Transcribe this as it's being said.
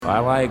I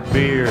like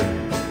beer.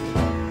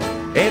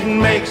 It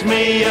makes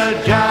me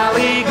a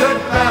jolly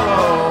good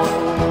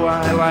fellow.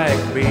 I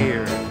like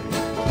beer.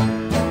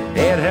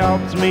 It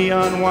helps me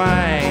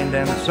unwind,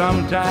 and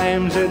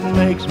sometimes it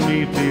makes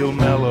me feel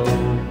mellow.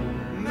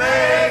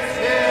 Makes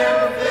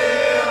him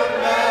feel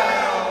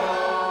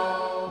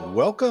mellow.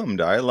 Welcome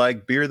to I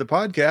Like Beer, the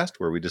podcast,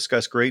 where we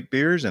discuss great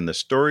beers and the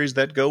stories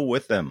that go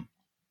with them.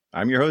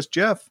 I'm your host,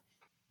 Jeff.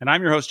 And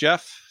I'm your host,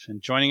 Jeff.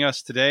 And joining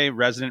us today,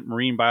 resident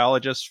marine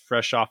biologist,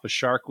 fresh off of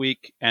Shark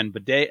Week, and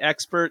bidet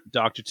expert,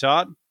 Dr.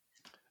 Todd.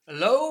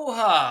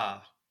 Aloha!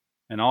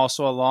 And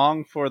also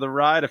along for the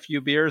ride, a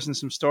few beers and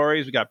some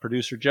stories, we got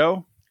producer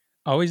Joe.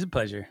 Always a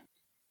pleasure.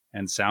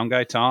 And sound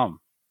guy Tom.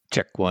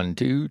 Check 1,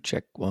 2,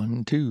 check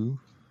 1, 2.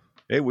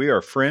 Hey, we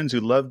are friends who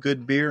love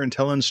good beer and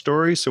telling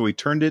stories, so we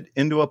turned it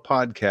into a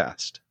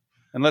podcast.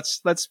 And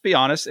let's be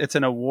honest, it's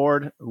an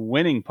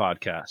award-winning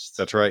podcast.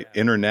 That's right.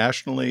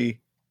 Internationally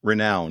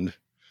renowned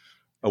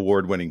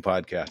award-winning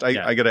podcast.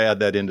 I got to add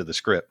that into the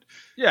script.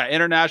 Yeah,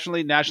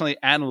 internationally, nationally,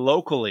 and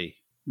locally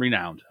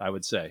renowned, I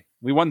would say.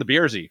 We won the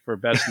Beersy for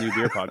Best New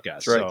Beer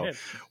Podcast. That's right.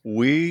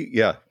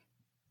 So.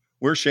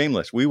 We're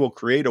shameless. We will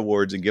create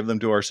awards and give them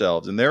to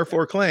ourselves and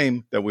therefore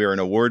claim that we are an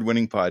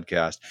award-winning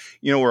podcast.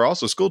 You know, we're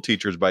also school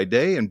teachers by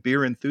day and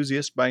beer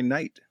enthusiasts by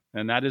night.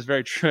 And that is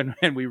very true.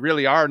 And we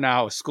really are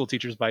now school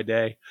teachers by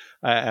day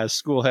as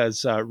school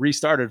has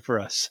restarted for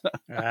us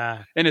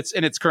in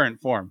its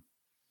current form.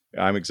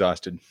 I'm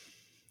exhausted.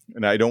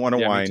 And I don't want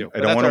to whine. I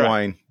don't want to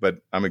whine,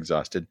 but I'm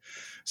exhausted.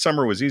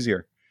 Summer was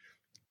easier.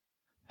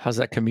 How's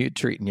that commute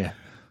treating you?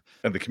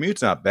 And the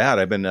commute's not bad.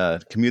 I've been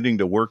commuting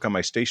to work on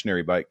my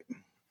stationary bike.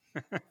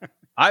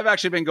 I've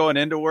actually been going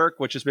into work,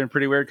 which has been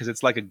pretty weird because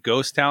it's like a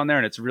ghost town there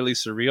and it's really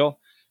surreal.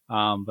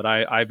 But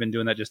I've been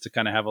doing that just to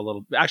kind of have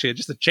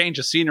just a change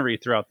of scenery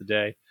throughout the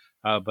day.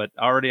 But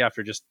already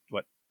after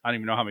I don't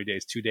even know how many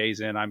days, 2 days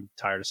in, I'm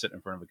tired of sitting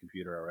in front of a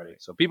computer already.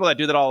 So people that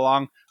do that all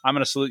along, I'm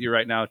going to salute you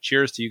right now.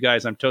 Cheers to you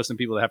guys. I'm toasting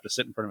people that have to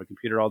sit in front of a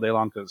computer all day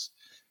long because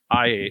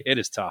it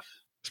is tough.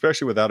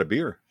 Especially without a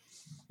beer.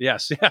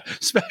 Yes. Yeah.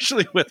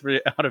 Especially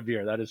without a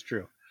beer. That is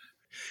true.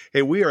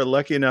 Hey, we are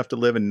lucky enough to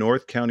live in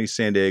North County,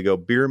 San Diego,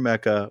 beer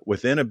mecca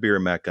within a beer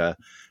mecca,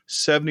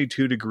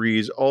 72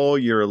 degrees all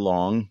year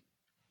long,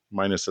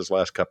 minus this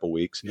last couple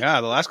weeks.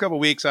 Yeah, the last couple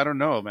weeks, I don't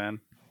know,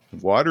 man.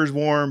 Water's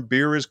warm,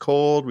 beer is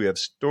cold, we have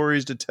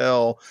stories to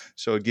tell.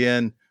 So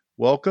again,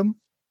 welcome.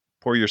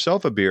 Pour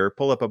yourself a beer,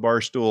 pull up a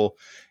bar stool,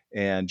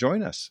 and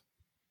join us.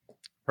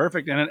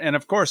 Perfect. And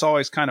of course,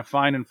 always kind of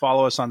find and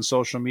follow us on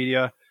social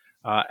media.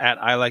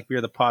 At I Like Beer,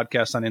 the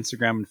podcast on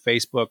Instagram and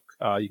Facebook.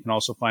 You can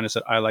also find us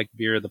at I Like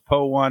Beer, the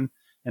Po one,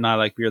 and I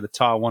Like Beer, the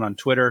Ta one on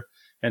Twitter.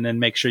 And then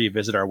make sure you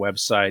visit our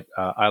website,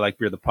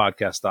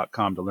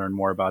 iLikeBeerThePodcast.com to learn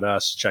more about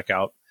us. Check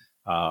out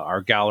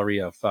our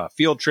gallery of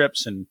field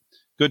trips and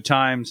good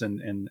times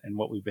and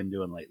what we've been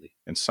doing lately.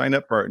 And sign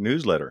up for our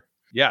newsletter.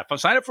 Yeah,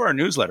 sign up for our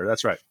newsletter.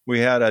 That's right. We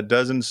had a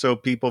dozen so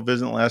people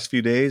visit the last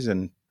few days,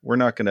 and we're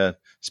not going to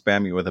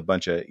spam you with a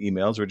bunch of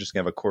emails. We're just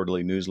going to have a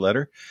quarterly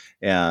newsletter.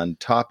 And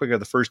topic of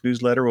the first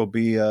newsletter will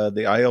be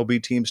the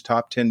ILB Team's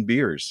top 10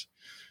 beers.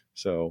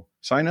 So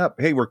sign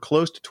up. Hey, we're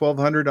close to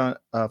 1,200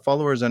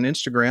 followers on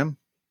Instagram.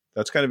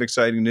 That's kind of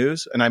exciting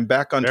news. And I'm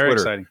back on Twitter.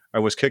 Exciting. I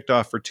was kicked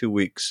off for 2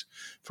 weeks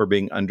for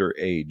being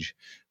underage.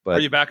 But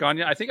are you back on?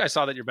 Yeah, I think I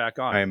saw that you're back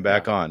on. I am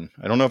back on.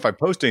 I don't know if I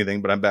post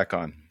anything, but I'm back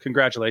on.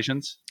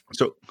 Congratulations.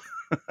 So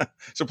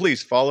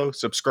please follow,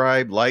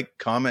 subscribe, like,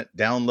 comment,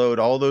 download,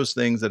 all those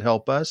things that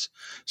help us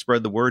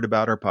spread the word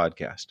about our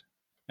podcast.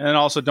 And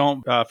also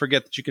don't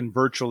forget that you can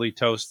virtually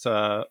toast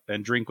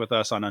and drink with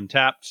us on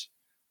Untapped.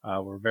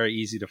 We're very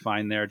easy to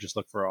find there. Just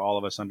look for all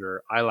of us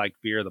under I Like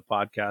Beer, the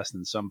podcast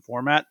in some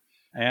format.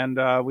 And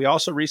we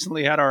also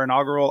recently had our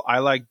inaugural I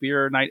Like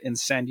Beer night in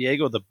San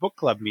Diego, the book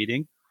club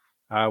meeting,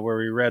 where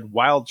we read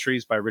Wild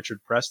Trees by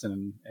Richard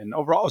Preston. And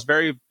overall, it was a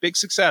very big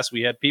success.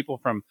 We had people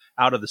from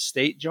out of the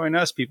state join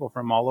us, people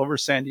from all over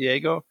San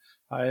Diego.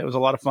 It was a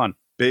lot of fun.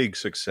 Big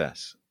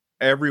success.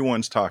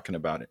 Everyone's talking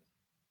about it.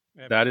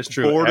 That is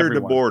true. Border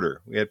to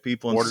border. We had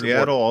people in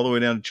Seattle all the way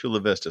down to Chula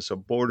Vista. So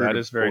border to border. That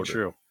is very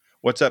true.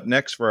 What's up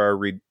next for our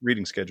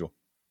reading schedule?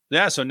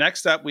 Yeah, so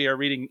next up, we are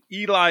reading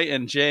Eli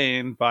and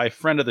Jane by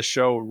friend of the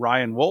show,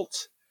 Ryan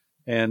Wolt.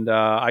 And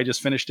I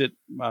just finished it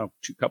a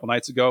couple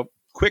nights ago.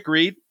 Quick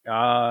read,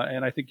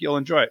 and I think you'll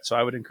enjoy it. So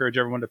I would encourage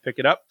everyone to pick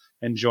it up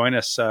and join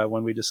us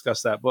when we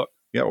discuss that book.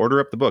 Yeah, order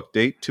up the book.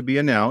 Date to be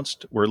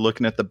announced. We're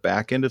looking at the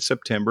back end of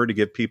September to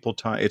give people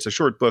time. It's a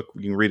short book.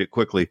 You can read it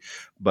quickly,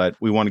 but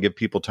we want to give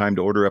people time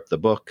to order up the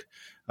book,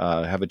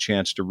 have a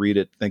chance to read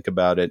it, think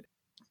about it.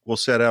 We'll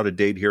set out a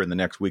date here in the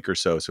next week or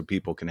so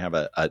people can have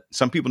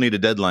some people need a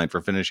deadline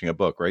for finishing a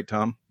book, right,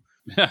 Tom?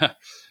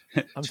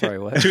 I'm sorry,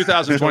 what?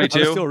 2022.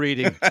 I'm still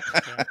reading.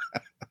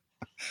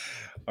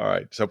 All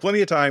right. So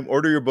plenty of time.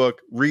 Order your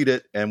book, read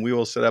it, and we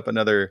will set up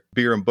another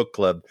beer and book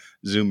club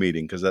Zoom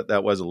meeting because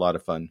that was a lot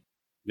of fun.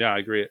 Yeah, I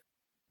agree.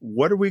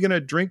 What are we going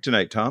to drink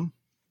tonight, Tom?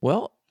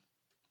 Well,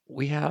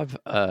 we have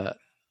a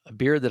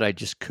beer that I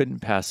just couldn't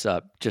pass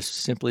up just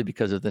simply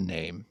because of the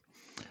name.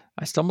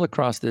 I stumbled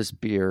across this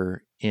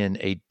beer in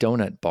a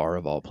donut bar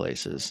of all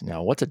places.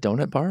 Now, what's a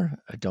donut bar?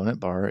 A donut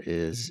bar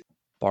is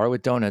a bar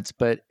with donuts,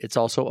 but it's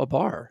also a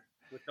bar.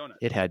 With donuts.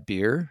 It had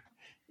beer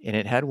and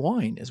it had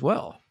wine as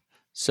well.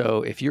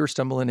 So if you were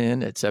stumbling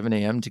in at 7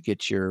 a.m. to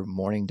get your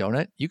morning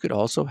donut, you could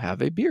also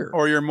have a beer.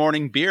 Or your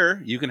morning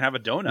beer, you can have a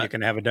donut. You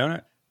can have a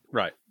donut.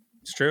 Right.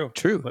 It's true.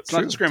 True. Let's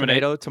not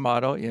discriminate.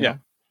 Tomato, you know. Yeah.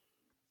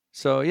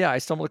 So yeah, I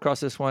stumbled across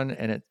this one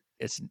and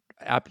it's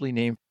aptly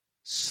named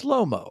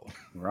Slow-Mo.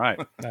 Right.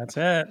 That's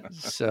it.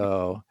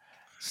 So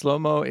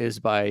Slow-Mo is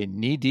by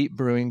Knee Deep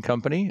Brewing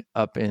Company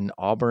up in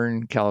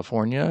Auburn,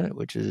 California,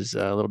 which is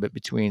a little bit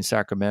between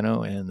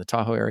Sacramento and the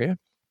Tahoe area.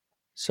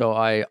 So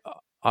I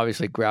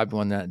obviously grabbed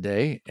one that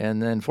day.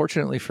 And then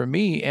fortunately for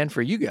me and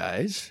for you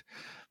guys,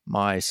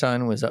 my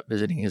son was up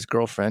visiting his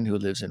girlfriend who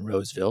lives in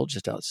Roseville,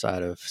 just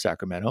outside of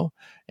Sacramento.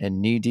 And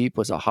Knee Deep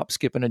was a hop,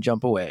 skip, and a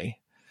jump away.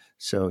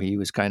 So he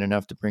was kind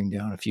enough to bring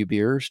down a few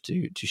beers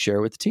to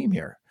share with the team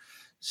here.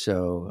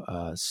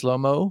 So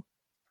Slow-Mo,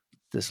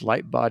 this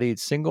light-bodied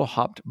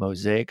single-hopped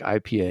mosaic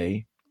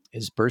IPA,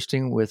 is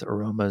bursting with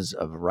aromas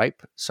of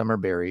ripe summer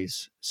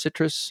berries,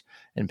 citrus,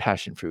 and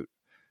passion fruit.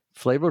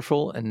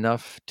 Flavorful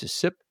enough to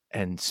sip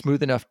and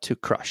smooth enough to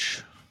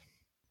crush.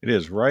 It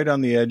is right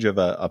on the edge of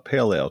a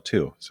pale ale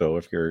too. So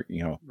if you're,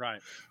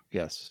 Right.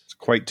 Yes. it's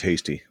quite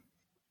tasty.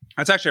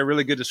 That's actually a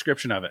really good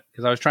description of it,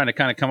 because I was trying to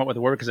kind of come up with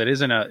a word, because it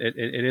is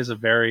a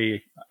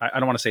very, I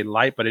don't want to say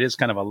light, but it is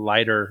kind of a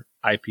lighter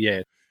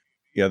IPA.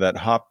 Yeah, that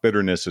hop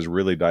bitterness is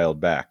really dialed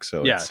back.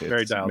 So Yeah, it's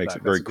very dialed makes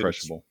back. it very That's a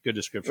crushable. Good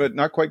description. But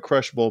not quite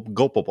crushable,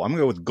 gulpable. I'm going to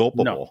go with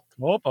gulpable. No.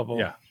 Whoopable.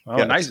 Yeah. Oh,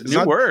 Yeah, nice. it's New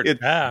not- word.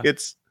 Yeah.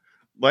 It's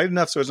light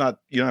enough so it's not,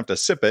 you don't have to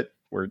sip it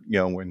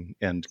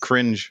and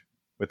cringe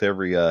with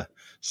every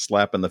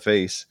slap in the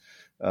face.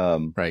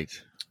 Right.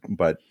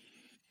 But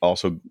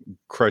also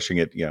crushing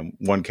it,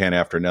 one can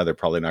after another,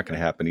 probably not going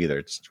to happen either.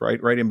 It's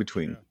right in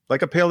between, Yeah.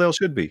 like a pale ale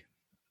should be.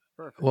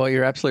 Perfect. Well,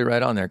 you're absolutely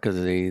right on there, because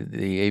the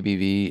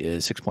ABV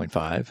is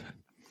 6.5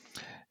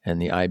 and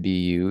the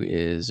IBU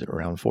is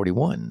around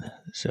 41.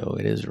 So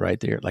it is right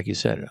there, like you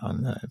said,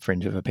 on the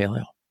fringe of a pale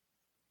ale.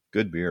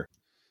 Good beer.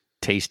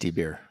 Tasty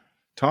beer.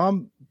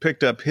 Tom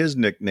picked up his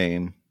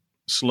nickname,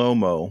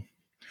 Slow-Mo.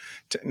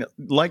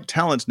 Like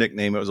Talent's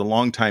nickname, it was a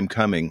long time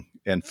coming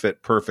and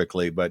fit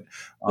perfectly. But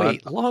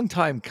Wait, long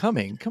time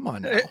coming. Come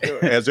on now.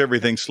 as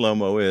everything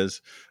Slow-Mo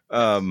is,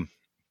 on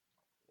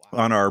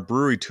our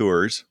brewery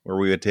tours, where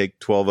we would take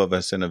 12 of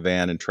us in a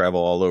van and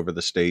travel all over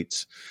the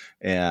states,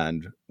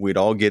 and we'd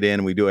all get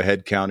in, we'd do a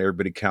head count,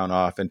 everybody count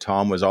off, and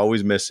Tom was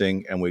always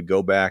missing, and we'd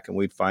go back and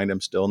we'd find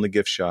him still in the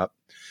gift shop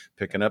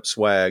picking up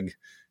swag.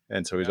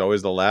 And so he's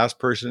always the last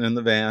person in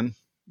the van,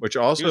 which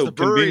also He was the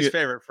brewery's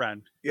favorite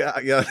friend. Yeah,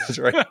 that's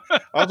right.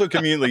 Also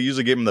conveniently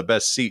usually gave him the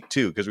best seat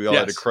too, because we all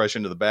had to Yes. crush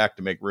into the back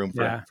to make room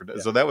for Yeah.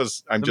 So that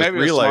was, I'm So just maybe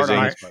it was smart on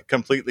realizing, his part.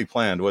 completely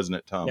planned, wasn't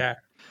it, Tom? Yeah.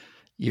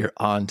 You're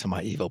on to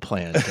my evil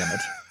plan, damn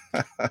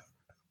it.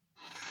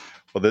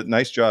 Well,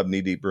 nice job,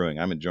 Knee Deep Brewing.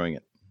 I'm enjoying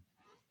it.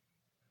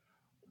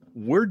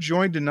 We're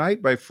joined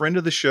tonight by friend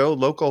of the show,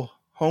 local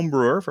home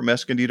brewer from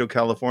Escondido,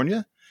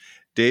 California,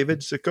 David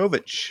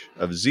Zivkovich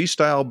of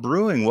ZStyle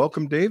Brewing.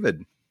 Welcome,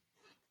 David.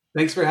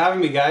 Thanks for having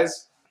me,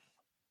 guys.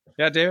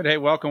 Yeah, David. Hey,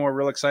 welcome. We're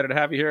real excited to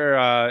have you here.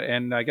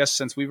 And I guess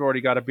since we've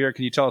already got a beer,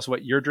 can you tell us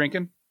what you're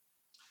drinking?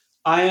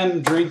 I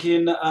am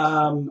drinking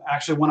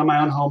actually one of my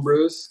own home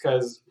brews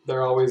because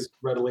they're always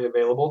readily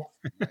available.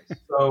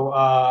 So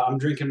I'm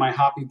drinking my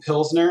Hoppy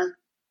Pilsner.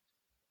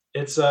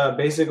 It's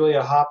basically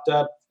a hopped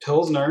up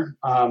Pilsner.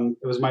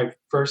 It was my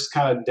first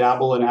kind of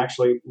dabble in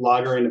actually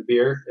lagering a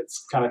beer.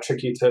 It's kind of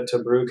tricky to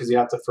brew because you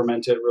have to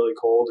ferment it really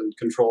cold and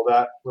control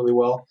that really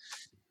well.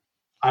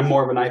 I'm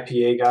more of an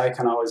IPA guy,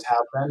 kind of always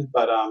have been,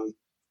 but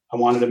I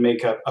wanted to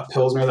make a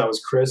Pilsner that was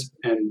crisp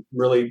and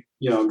really,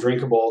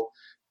 drinkable,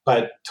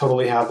 but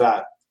totally have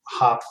that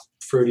hop,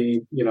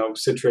 fruity,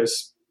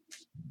 citrus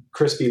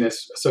crispiness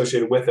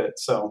associated with it.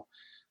 So,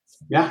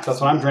 yeah, that's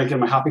what I'm drinking,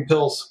 my Hoppy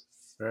Pils.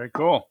 Very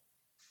cool.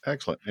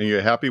 Excellent. And you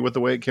happy with the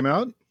way it came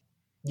out?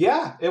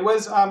 Yeah, it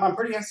was. I'm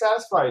pretty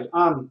satisfied.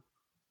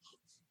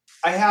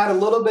 I had a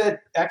little bit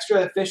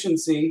extra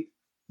efficiency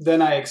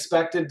than I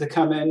expected to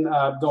come in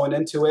going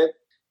into it,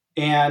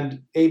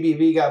 and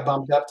ABV got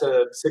bumped up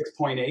to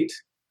 6.8. It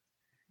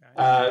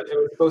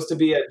was supposed to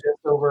be at just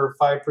over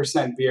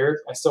 5%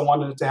 beer. I still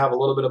wanted it to have a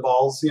little bit of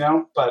balls,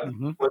 but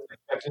wasn't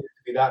expecting it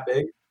to be that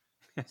big.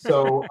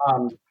 So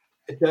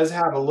it does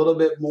have a little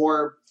bit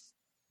more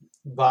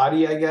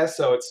body, I guess.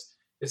 So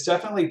it's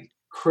definitely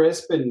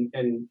crisp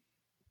and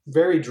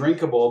very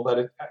drinkable,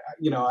 but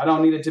I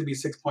don't need it to be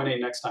 6.8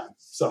 next time.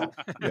 So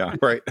Yeah,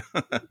 right.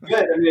 good. I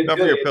mean, it's Not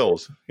for good. your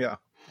pills. Yeah.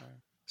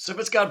 So if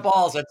it's got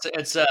balls,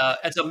 it's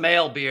a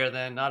male beer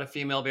then, not a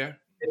female beer.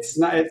 It's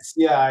not. It's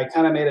I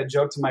kind of made a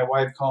joke to my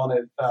wife calling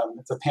it.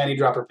 It's a panty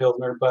dropper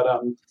Pilsner, but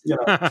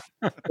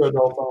for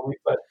adults only.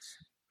 But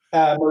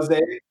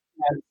Mosaic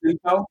and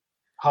Simcoe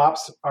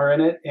hops are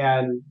in it,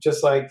 and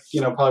just like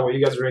probably what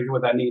you guys are drinking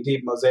with that Knee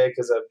Deep, Mosaic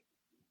is a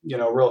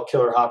real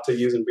killer hop to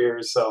use in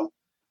beers. So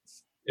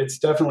it's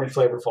definitely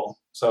flavorful.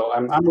 So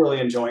I'm really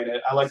enjoying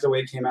it. I like the way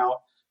it came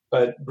out,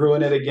 but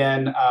brewing it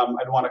again,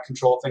 I'd want to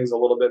control things a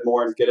little bit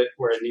more and get it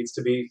where it needs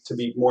to be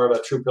more of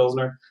a true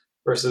Pilsner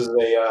versus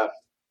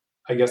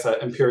I guess, an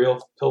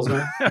Imperial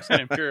Pilsner.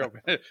 Imperial.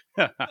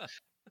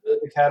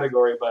 The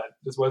category, but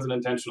this wasn't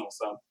intentional.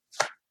 So,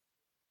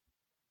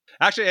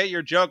 actually, hey,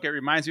 your joke, it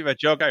reminds me of a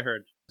joke I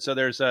heard. So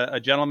there's a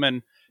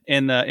gentleman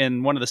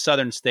in one of the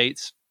southern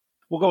states.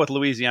 We'll go with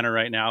Louisiana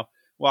right now.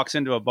 Walks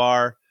into a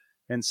bar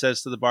and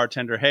says to the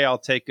bartender, "Hey, I'll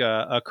take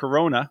a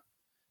Corona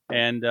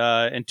and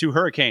 2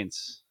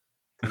 Hurricanes."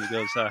 And he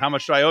goes, "How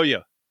much do I owe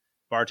you?"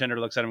 Bartender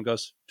looks at him and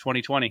goes,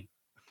 "2020."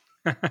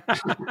 There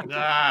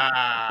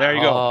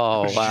you go.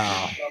 Oh,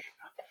 wow.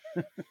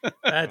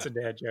 That's a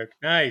dad joke.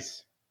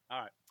 Nice. All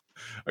right.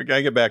 I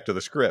gotta get back to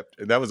the script.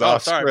 That was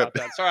off Sorry script.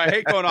 about that. Sorry, I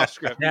hate going off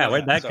script. Yeah,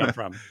 where'd that come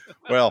from?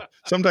 Well,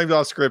 sometimes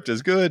off script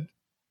is good.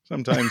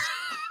 Sometimes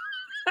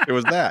it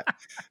was that.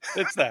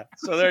 It's that.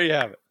 So there you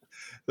have it.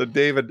 So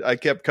David, I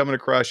kept coming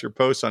across your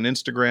posts on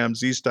Instagram,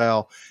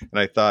 ZStyle, and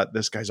I thought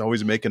this guy's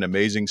always making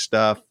amazing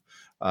stuff.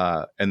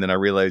 And then I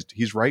realized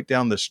he's right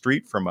down the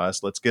street from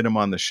us. Let's get him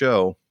on the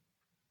show.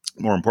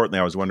 More importantly,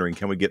 I was wondering,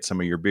 can we get some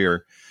of your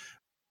beer?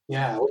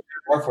 yeah, we'll do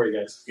more for you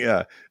guys.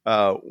 Yeah.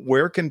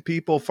 Where can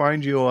people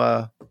find you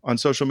on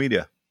social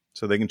media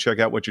so they can check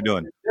out what you're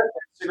doing?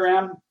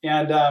 Instagram,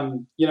 and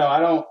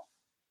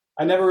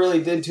I never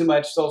really did too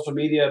much social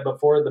media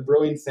before the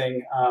brewing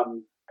thing.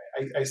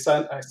 I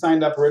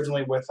signed up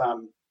originally with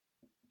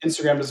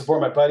Instagram to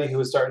support my buddy who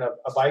was starting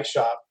a bike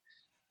shop,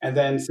 and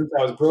then since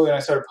I was brewing, I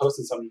started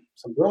posting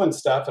some brewing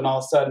stuff, and all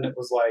of a sudden it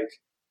was like,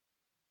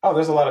 oh,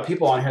 there's a lot of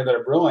people on here that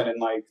are brewing, and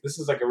like this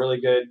is like a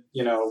really good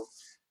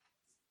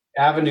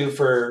avenue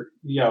for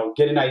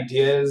getting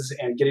ideas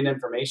and getting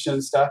information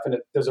and stuff, and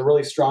there's a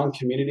really strong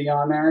community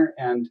on there,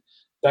 and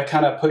that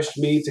kind of pushed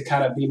me to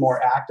kind of be more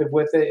active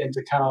with it and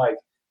to kind of like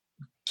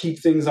keep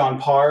things on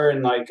par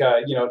and like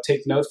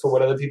take notes for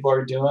what other people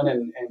are doing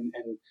and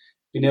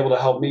being able to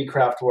help me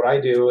craft what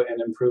I do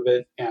and improve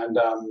it, and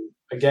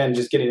again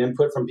just getting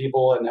input from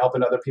people and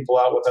helping other people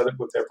out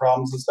with their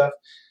problems and stuff.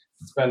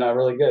 It's been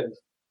really good.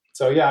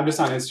 So yeah, I'm just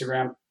on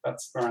Instagram.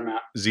 That's where I'm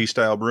at.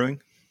 ZStyle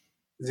Brewing?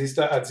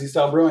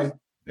 ZStyle Brewing.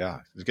 Yeah.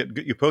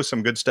 You post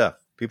some good stuff.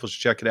 People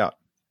should check it out.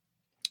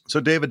 So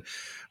David,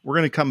 we're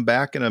going to come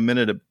back in a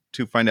minute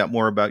to find out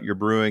more about your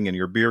brewing and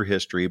your beer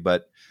history,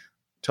 but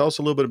tell us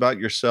a little bit about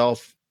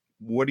yourself.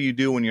 What do you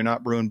do when you're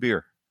not brewing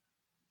beer?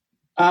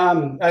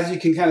 As you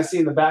can kind of see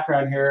in the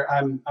background here,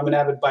 I'm an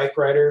avid bike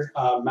rider,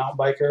 mountain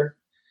biker.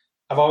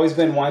 I've always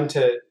been one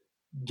to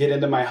get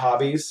into my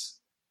hobbies.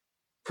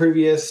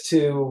 Previous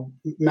to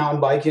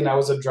mountain biking, I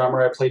was a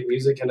drummer. I played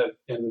music in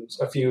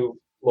a few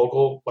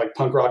local like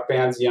punk rock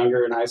bands,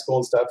 younger in high school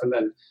and stuff. And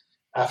then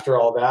after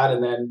all that,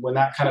 and then when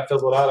that kind of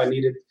fizzled out, I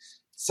needed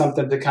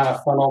something to kind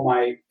of funnel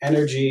my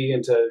energy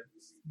and to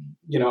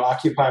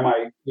occupy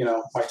my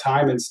my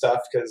time and stuff,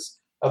 because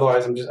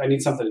otherwise I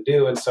need something to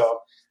do. And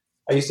so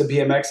I used to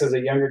BMX as a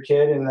younger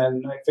kid, and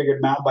then I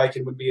figured mountain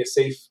biking would be a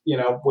safe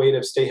way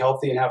to stay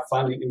healthy and have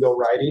fun and go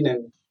riding,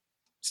 and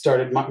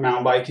started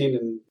mountain biking.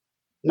 And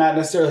not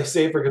necessarily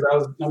safer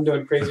because I'm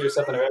doing crazier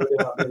stuff than I've ever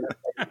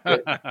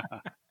done.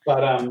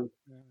 But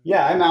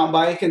yeah, I mountain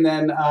bike, and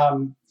then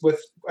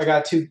I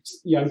got 2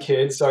 young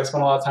kids, so I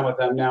spend a lot of time with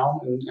them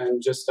now,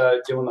 and just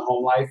doing the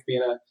home life,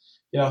 being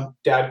a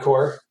dad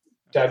coring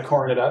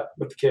it up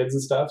with the kids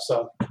and stuff.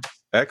 So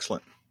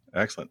Excellent.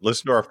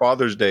 Listen to our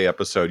Father's Day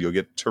episode. You'll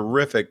get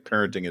terrific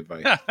parenting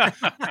advice.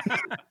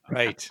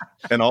 Right.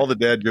 And all the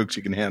dad jokes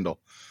you can handle.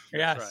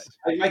 Yes.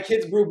 my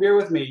kids brew beer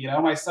with me.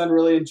 My son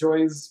really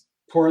enjoys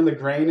pouring the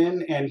grain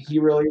in, and he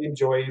really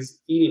enjoys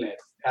eating it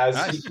as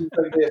Nice. he's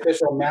like the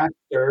official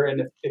master.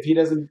 And if he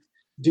doesn't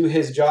do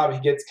his job, he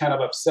gets kind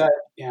of upset.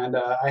 And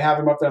I have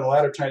him up there on the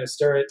ladder trying to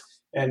stir it.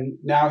 And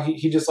now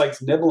he just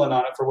likes nibbling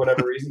on it for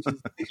whatever reason.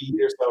 He's a picky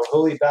eater, so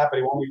he'll eat that, but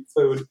he won't eat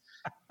food.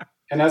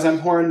 And as I'm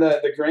pouring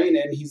the grain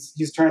in,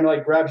 he's trying to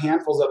like grab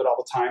handfuls of it all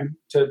the time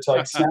to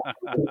like snap.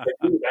 I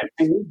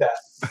need that.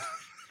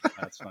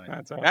 That's funny.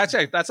 That's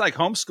awesome. That's like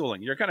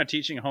homeschooling. You're kind of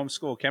teaching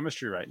homeschool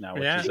chemistry right now,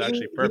 which Yeah. is actually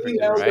He perfect.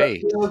 knows, Right.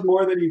 he knows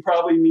more than he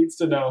probably needs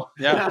to know.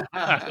 Yeah.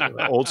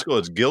 Old school,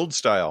 it's guild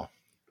style.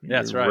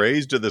 That's You're right.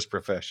 Raised to this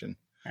profession.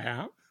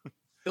 Yeah.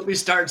 He'll be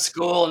starting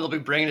school and he'll be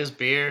bringing his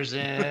beers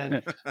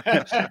in.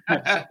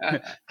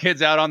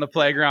 Kids out on the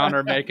playground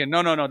are making,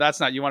 no, that's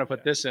not, you want to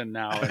put this in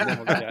now. And then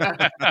we'll do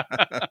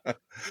that.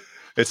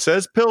 It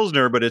says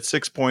Pilsner, but it's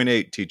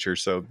 6.8, teacher.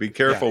 So be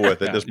careful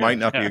with it. This might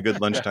not be a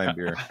good lunchtime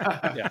beer.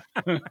 I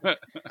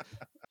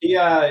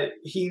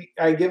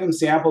give him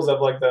samples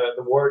of like the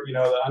wort,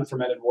 the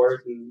unfermented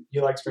wort, and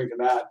he likes drinking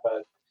that.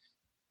 But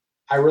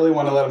I really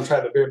want to let him try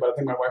the beer, but I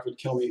think my wife would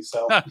kill me.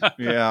 So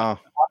Yeah.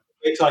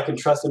 wait till I can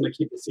trust him to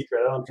keep a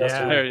secret. I don't trust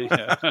Yeah. him. There you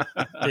go.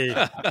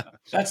 Hey,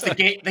 That's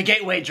the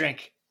gateway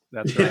drink.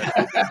 That's right.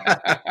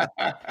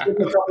 Give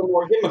him a couple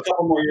more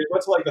years.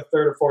 What's like the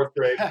 3rd or 4th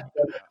grade?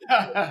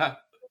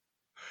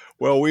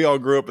 Well, we all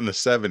grew up in the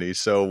 70s.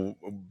 So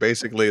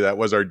basically that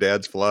was our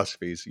dad's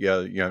philosophies.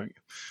 Yeah.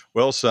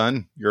 Well,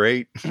 son, you're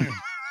 8.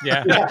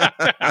 Yeah.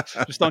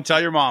 Just don't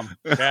tell your mom.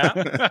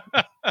 Yeah.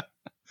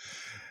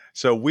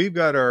 So we've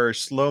got our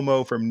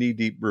slow-mo from Knee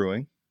Deep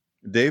Brewing.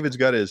 David's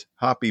got his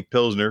hoppy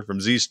Pilsner from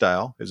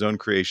ZStyle, his own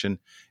creation.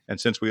 And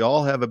since we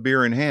all have a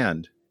beer in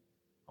hand,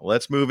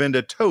 let's move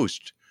into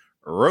toast,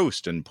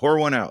 roast, and pour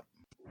one out.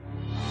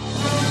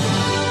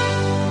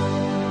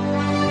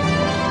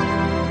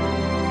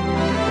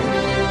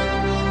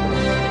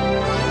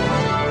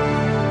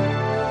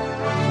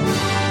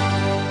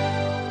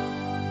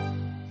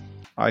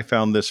 I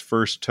found this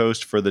first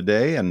toast for the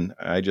day, and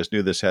I just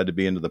knew this had to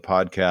be into the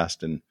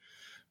podcast. And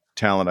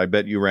Talent, I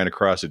bet you ran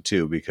across it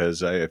too,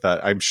 because I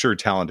thought, I'm sure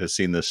Talent has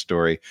seen this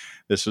story.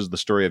 This is the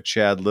story of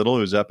Chad Little,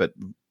 who's up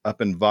in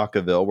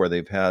Vacaville, where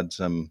they've had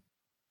some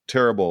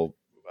terrible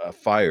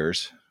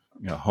fires,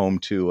 home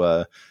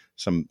to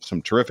some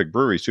terrific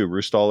breweries too,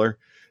 Roostaller,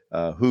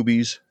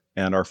 Hoobies,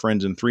 and our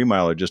friends in 3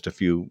 Mile are just a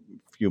few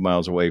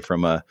miles away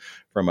from up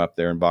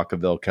there in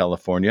Vacaville,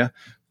 California.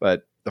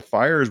 But the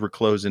fires were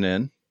closing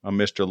in on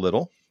Mr.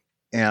 Little,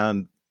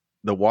 and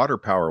the water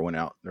power went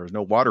out. There was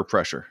no water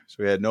pressure.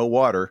 So he had no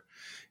water,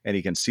 and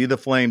he can see the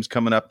flames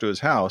coming up to his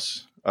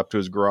house, up to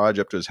his garage,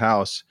 up to his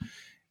house.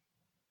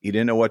 He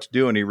didn't know what to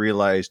do, and he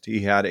realized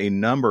he had a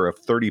number of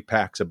 30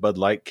 packs of Bud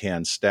Light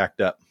cans stacked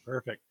up.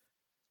 Perfect.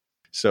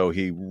 So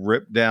he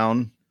ripped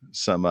down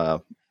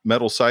some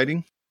metal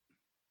siding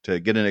to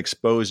get an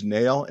exposed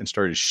nail and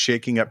started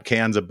shaking up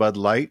cans of Bud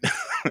Light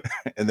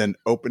and then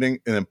opening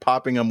and then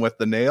popping them with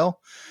the nail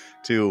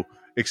to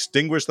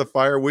extinguish the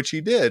fire, which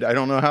he did. I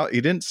don't know how,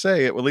 he didn't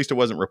say it, at least it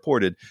wasn't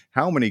reported,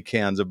 how many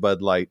cans of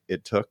Bud Light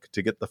it took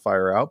to get the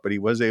fire out, but he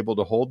was able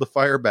to hold the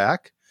fire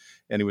back,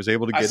 and he was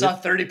able to get I saw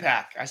 30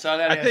 pack. I saw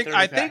that.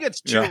 I think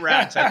it's 2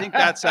 racks. I think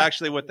that's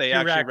actually what they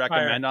actually rack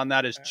recommend fire. on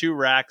that is 2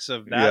 racks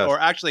of that. Yes. Or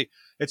actually,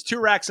 it's 2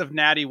 racks of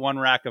Natty, 1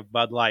 rack of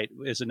Bud Light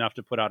is enough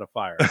to put out a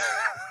fire.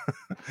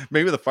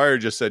 Maybe the fire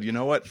just said, you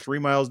know what, 3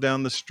 miles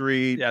down the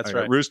street, Yeah, that's I got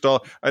right.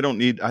 Roostall, I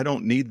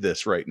don't need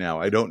this right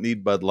now. I don't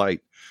need Bud Light.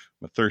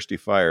 I'm a thirsty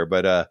fire.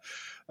 But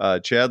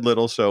Chad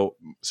Little, so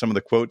some of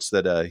the quotes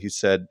that he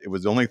said, it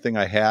was the only thing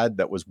I had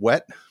that was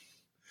wet.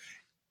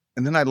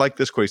 And then I like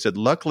this quote. He said,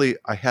 luckily,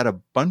 I had a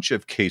bunch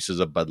of cases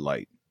of Bud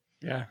Light.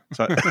 Yeah.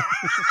 So,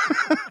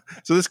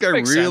 so this guy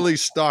Makes really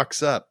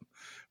stocks up.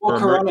 Well,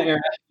 For Corona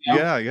era.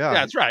 Yeah. Yeah,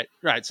 that's right.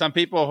 Right. Some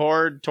people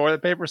hoard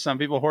toilet paper. Some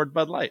people hoard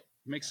Bud Light.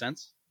 Makes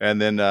sense. And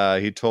then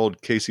he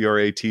told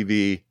KCRA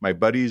TV, my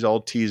buddies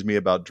all tease me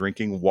about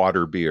drinking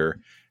water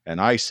beer. And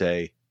I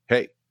say,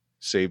 hey,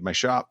 save my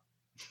shop.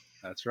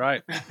 That's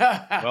right.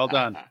 Well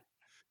done.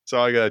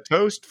 So I got a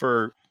toast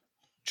for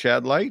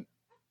Chad Light.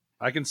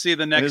 I can see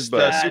the his next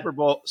Bud.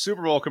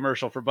 Super Bowl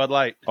commercial for Bud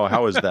Light. Oh,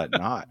 how is that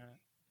not?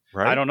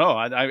 Right? I don't know.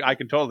 I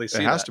can totally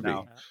see It has that to be.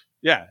 now.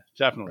 Yeah,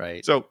 definitely.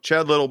 Right. So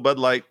Chad Little, Bud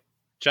Light,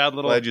 Chad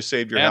Little. glad you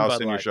saved your and house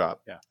Bud and your Light.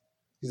 shop. Yeah.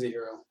 He's a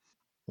hero.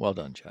 Well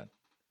done, Chad.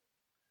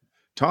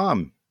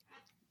 Tom,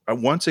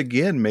 once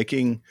again,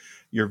 making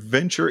your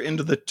venture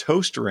into the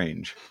toast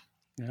range.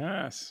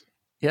 Yes.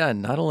 Yeah,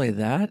 not only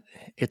that,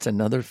 it's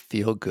another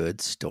feel-good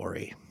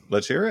story.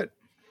 Let's hear it.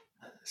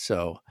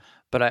 So,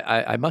 but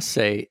I must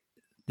say,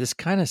 this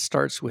kind of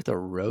starts with a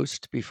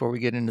roast before we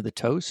get into the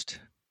toast.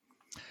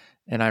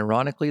 And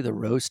ironically, the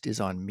roast is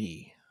on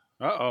me.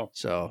 Uh-oh.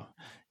 So,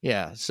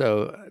 yeah.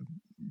 So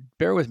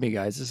bear with me,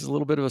 guys. This is a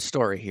little bit of a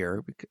story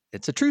here.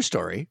 It's a true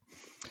story,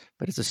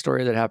 but it's a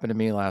story that happened to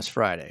me last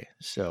Friday.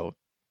 So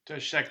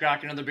Should I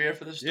crack another beer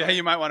for this? Yeah,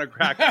 you might want to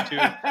crack it too.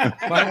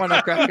 might want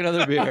to crack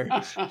another beer.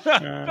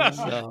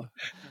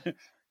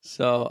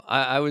 So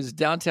I was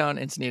downtown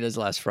Encinitas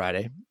last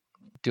Friday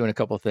doing a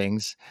couple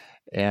things,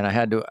 and I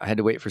had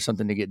to wait for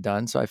something to get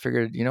done. So I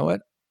figured, you know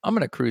what? I'm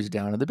going to cruise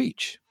down to the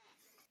beach.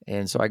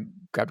 And so I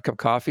grabbed a cup of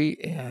coffee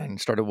and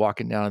started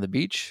walking down to the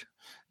beach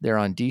there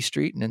on D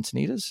Street in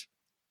Encinitas.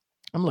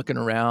 I'm looking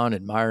around,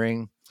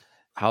 admiring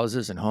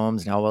houses and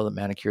homes and how well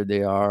manicured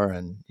they are.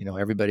 And,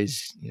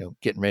 everybody's,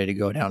 getting ready to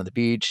go down to the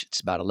beach. It's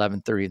about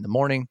 11:30 in the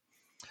morning.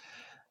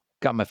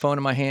 Got my phone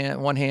in my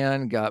hand, one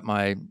hand, got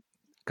my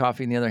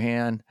coffee in the other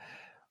hand,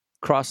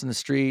 crossing the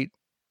street,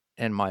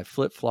 and my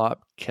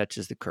flip-flop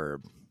catches the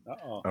curb.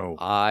 Uh-oh. Oh,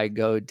 I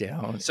go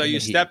down. So in you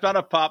the heat. stepped on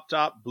a pop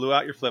top, blew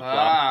out your flip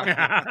flop.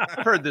 Ah.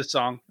 I've heard this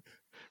song.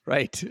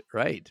 Right.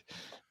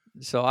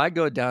 So I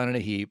go down in a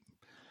heap.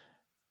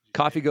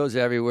 Coffee goes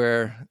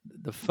everywhere.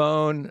 The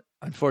phone,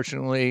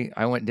 unfortunately,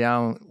 I went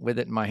down with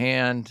it in my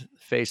hand.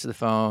 Face of the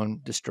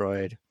phone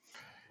destroyed.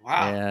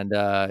 Wow.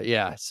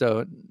 And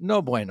so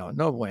no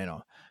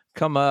bueno.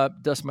 Come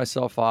up, dust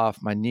myself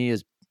off. My knee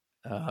is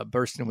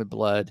bursting with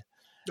blood.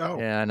 oh.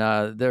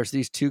 And there's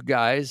these 2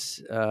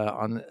 guys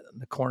on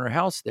the corner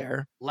house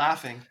there.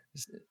 Laughing.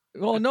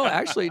 Well, no,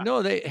 actually,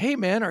 no. Hey,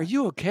 man, are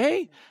you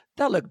okay?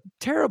 That looked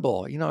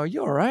terrible. Are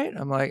you all right?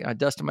 I'm like, I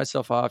dusted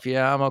myself off.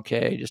 Yeah, I'm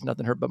okay. Just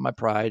nothing hurt but my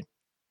pride.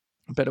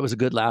 But it was a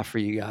good laugh for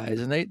you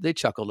guys. And they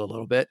chuckled a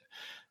little bit.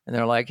 And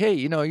they're like, hey,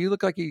 you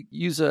look like you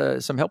use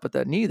some help with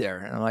that knee there.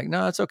 And I'm like,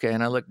 no, it's okay.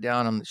 And I looked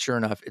down and sure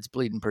enough, it's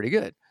bleeding pretty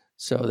good.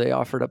 So they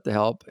offered up the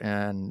help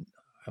and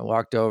I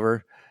walked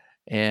over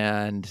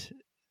and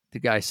the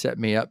guy set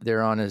me up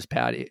there on his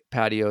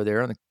patio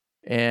there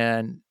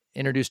and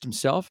introduced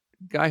himself.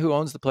 Guy who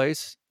owns the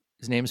place,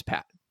 his name is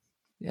Pat.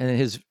 And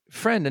his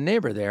friend and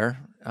neighbor there,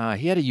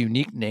 he had a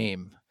unique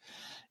name.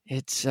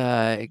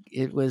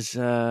 It was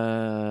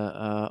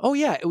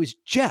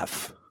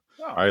Jeff.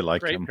 Oh, I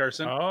like great him.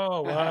 person.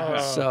 Oh, wow.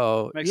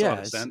 So Makes a lot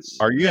of sense.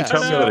 Are you going to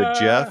tell me that a Ta-da!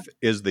 Jeff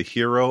is the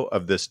hero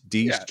of this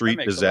D Yeah, that Street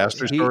makes a lot of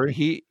disaster sense. story?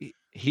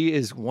 He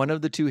is one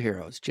of the two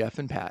heroes, Jeff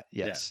and Pat.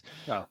 Yes.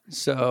 Oh,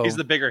 So he's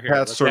the bigger hero.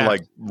 Pat's sort of Yeah.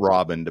 like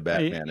Robin to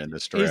Batman in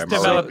this story. He's, I'm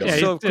already developing- yeah, feeling-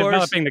 he's So, of course-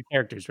 developing the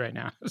characters right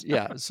now.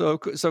 yeah. So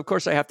of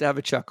course I have to have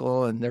a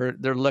chuckle, and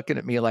they're looking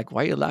at me like,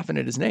 why are you laughing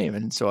at his name?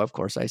 And so of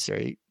course I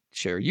say,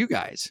 share you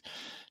guys,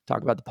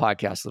 talk about the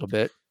podcast a little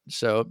bit.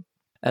 So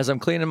as I'm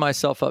cleaning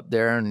myself up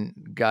there, and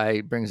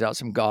guy brings out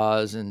some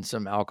gauze and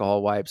some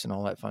alcohol wipes and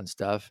all that fun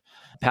stuff,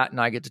 Pat and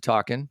I get to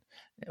talking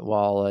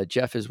while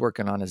Jeff is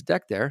working on his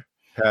deck there.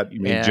 Pat,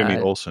 you mean Jimmy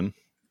And- Olsen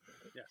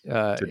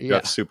to Yeah,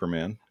 Jeff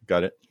Superman.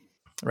 Got it.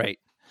 right.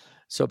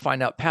 So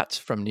find out Pat's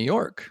from New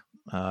York,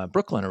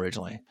 Brooklyn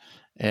originally.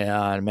 And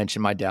I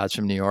mentioned my dad's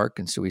from New York.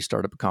 And so we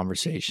start up a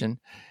conversation.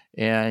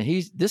 And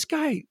this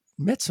guy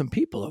met some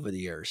people over the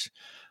years.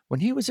 When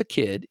he was a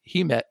kid,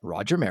 he met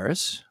Roger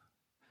Maris,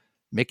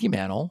 Mickey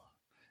Mantle,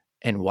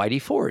 and Whitey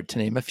Ford, to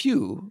name a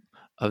few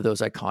of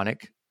those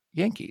iconic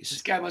Yankees.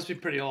 This guy must be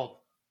pretty old.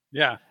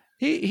 Yeah.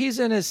 He's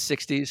in his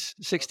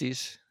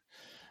 60s,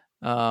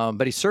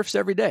 but he surfs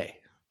every day.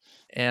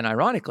 And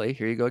ironically,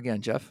 here you go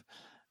again, Jeff.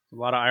 A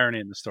lot of irony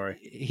in the story.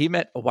 He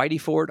met Whitey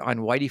Ford on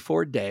Whitey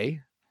Ford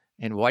Day,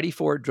 and Whitey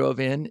Ford drove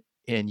in,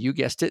 and you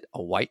guessed it,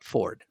 a white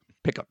Ford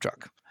pickup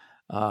truck.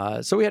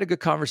 So we had a good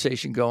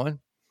conversation going.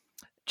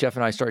 Jeff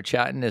and I started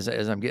chatting as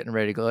I'm getting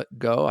ready to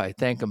go. I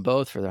thank them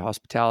both for their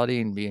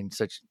hospitality and being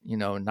such,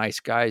 nice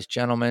guys,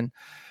 gentlemen,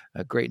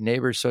 great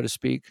neighbors, so to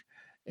speak.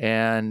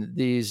 And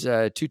these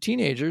two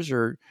teenagers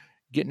are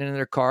getting in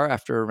their car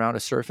after a round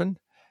of surfing,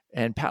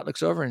 and Pat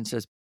looks over and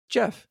says,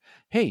 Jeff,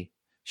 hey,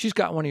 she's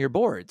got one of your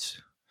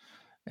boards.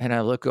 And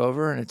I look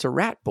over, and it's a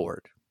rat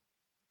board,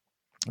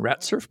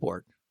 rat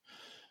surfboard.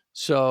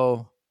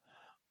 So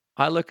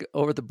I look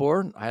over at the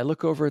board. I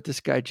look over at this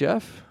guy,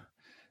 Jeff,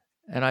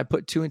 and I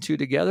put two and two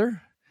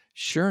together.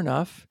 Sure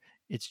enough,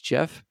 it's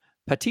Jeff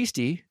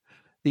Battisti,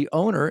 the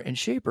owner and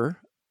shaper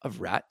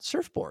of Rat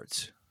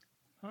Surfboards.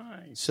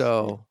 Nice.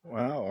 So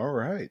Wow. All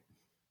right.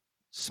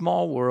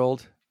 small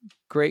world,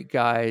 great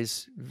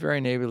guys,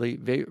 very neighborly,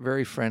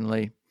 very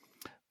friendly,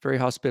 very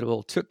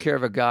hospitable. Took care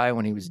of a guy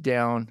when he was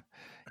down.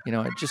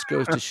 It just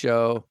goes to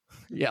show,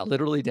 yeah,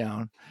 literally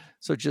down.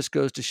 So it just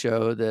goes to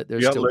show that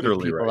there's Yeah, still good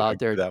literally, people right. I out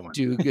there get that one.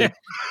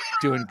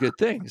 doing good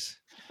things.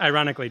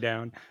 Ironically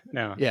down.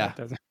 No. Yeah. that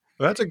doesn't.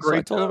 Well, that's a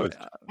great toast.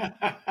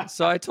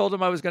 So I told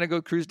him I was going to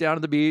go cruise down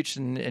to the beach,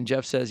 and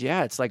Jeff says,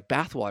 yeah, it's like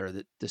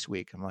bathwater this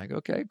week. I'm like,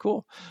 okay,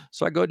 cool.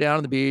 So I go down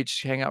to the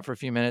beach, hang out for a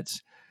few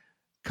minutes,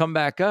 come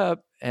back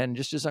up, and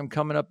just as I'm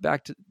coming up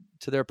back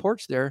to their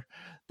porch there,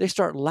 they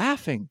start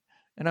laughing.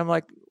 And I'm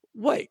like,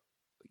 wait,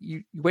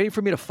 you waiting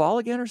for me to fall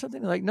again or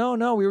something? They're like,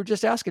 no, we were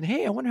just asking,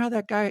 hey, I wonder how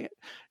that guy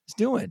is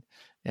doing.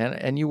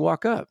 And you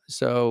walk up.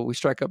 So we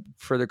strike up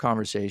further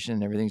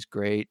conversation. Everything's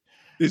great.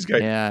 These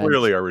guys And-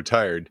 clearly are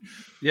retired.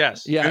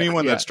 Yes. Yeah.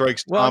 Anyone yeah. that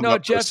strikes Well, Tom no,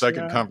 up for a Jeff-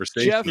 second yeah.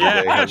 conversation Jeff-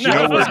 today Yeah, has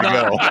no, nowhere to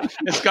go.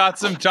 It's got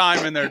some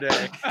time in their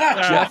day.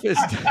 Jeff is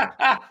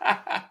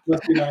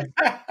Must be nice.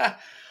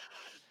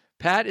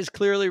 Pat is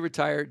clearly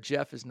retired.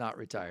 Jeff is not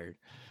retired.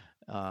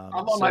 I'm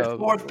on my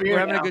fourth beer We're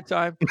having now. a good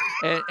time,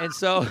 and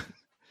so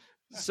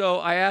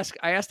I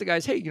asked the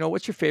guys, hey,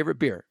 what's your favorite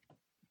beer?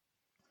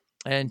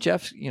 And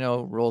Jeff,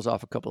 rolls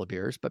off a couple of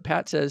beers, but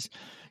Pat says,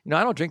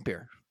 I don't drink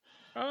beer,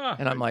 Oh,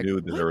 and I'm like, Knew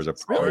that there was a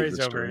Really? part of the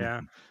story's over. story.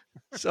 Yeah.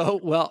 so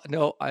well,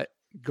 no,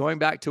 going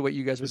back to what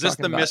you guys were Is this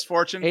talking the about.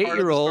 misfortune part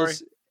of the story?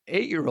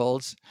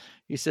 8-year-olds.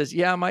 He says,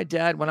 yeah, my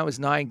dad, when I was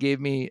 9, gave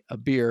me a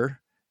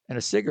beer and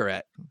a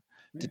cigarette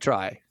to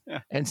try.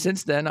 Yeah. And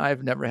since then,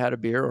 I've never had a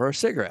beer or a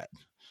cigarette.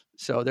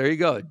 So there you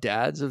go.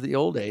 Dads of the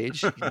old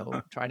age,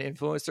 trying to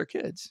influence their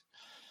kids.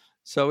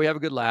 So we have a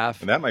good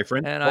laugh. And that, my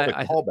friend, And called a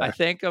I callback.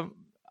 thank him.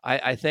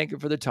 I thank him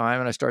for the time,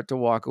 and I start to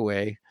walk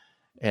away.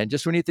 And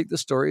just when you think the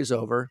story is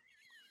over,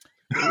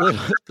 the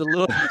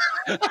little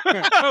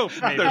Oh,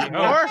 maybe. There's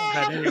more?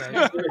 But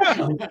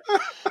anyway.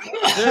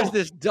 there's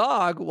this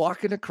dog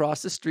walking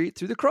across the street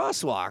through the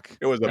crosswalk.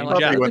 It was a And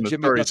puppy like when the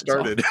Jimmy story Buffett's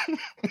started.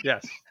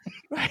 Yes.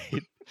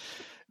 Right.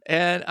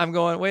 And I'm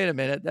going, wait a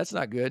minute, that's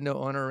not good. No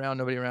owner around,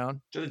 nobody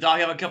around. Did the dog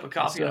have a cup of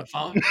coffee on the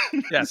phone?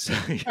 Yes. So,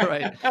 you're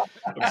right. A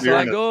So beer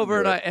I and a go over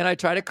cigarette. and I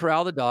try to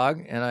corral the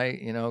dog, and I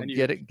And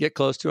you- get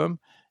close to him,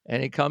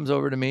 and he comes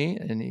over to me,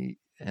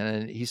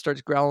 and he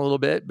starts growling a little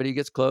bit, but he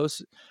gets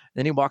close.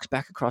 Then he walks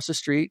back across the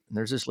street, and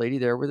there's this lady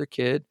there with her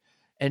kid,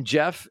 and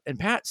Jeff and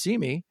Pat see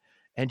me,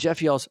 and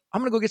Jeff yells,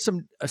 "I'm gonna go get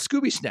some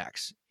Scooby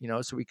snacks,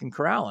 so we can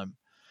corral him."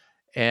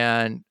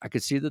 And I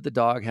could see that the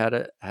dog had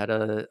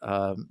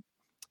a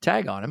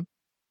tag on him,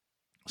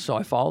 so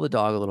I follow the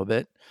dog a little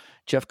bit.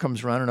 Jeff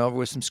comes running over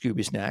with some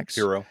Scooby snacks.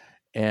 Hero.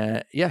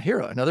 And yeah,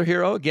 hero, another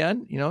hero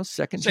again,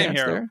 second Same chance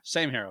hero. there.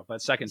 Same hero,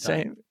 but second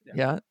time. Same.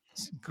 Yeah.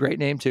 Great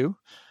name too.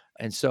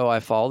 And so I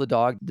follow the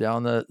dog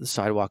down the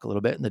sidewalk a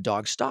little bit, and the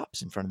dog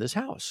stops in front of this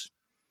house.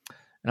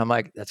 And I'm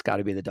like, that's got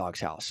to be the dog's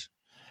house.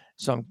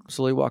 So I'm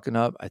slowly walking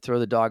up. I throw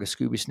the dog a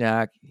Scooby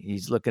snack.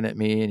 He's looking at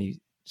me and he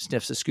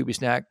sniffs the Scooby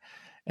snack.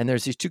 And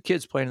there's these two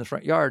kids playing in the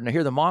front yard. And I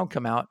hear the mom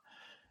come out,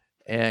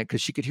 and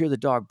because she could hear the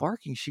dog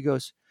barking, she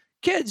goes,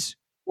 "Kids,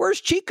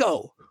 where's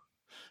Chico?"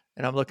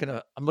 And I'm looking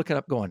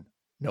up going,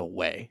 no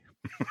way.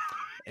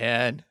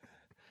 And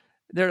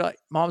they're like,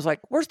 mom's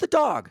like, "Where's the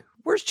dog?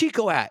 Where's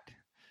Chico at?"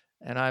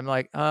 And I'm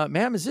like,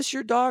 "Ma'am, is this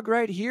your dog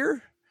right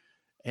here?"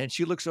 And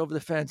she looks over the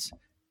fence.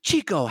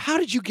 "Chico, how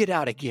did you get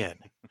out again?"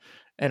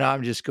 And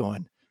I'm just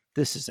going,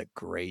 this is a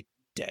great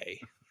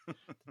day.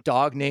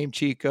 Dog named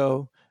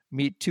Chico,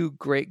 meet two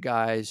great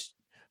guys,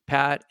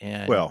 Pat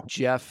and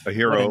Jeff. A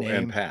Hero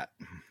and Pat.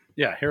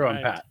 Yeah, Hero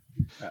and Pat.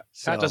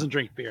 Pat doesn't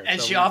drink beer.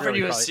 And she offered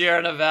you a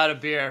Sierra Nevada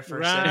beer for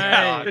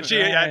right.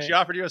 She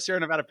offered you a Sierra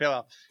Nevada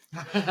Pale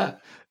Ale.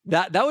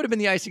 That would have been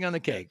the icing on the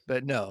cake,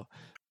 but no.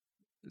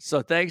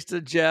 So thanks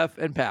to Jeff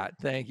and Pat.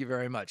 Thank you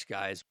very much,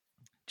 guys.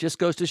 Just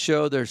goes to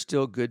show there's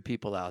still good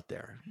people out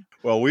there.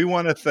 Well, we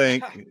want to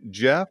thank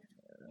Jeff,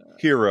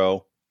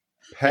 Hero,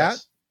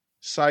 Pat,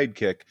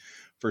 Sidekick,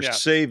 for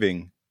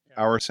saving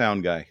our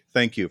sound guy.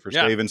 Thank you for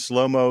saving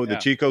Slow-Mo, the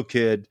Chico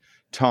Kid,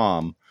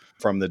 Tom,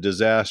 from the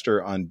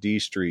disaster on D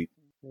Street.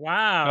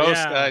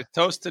 Wow.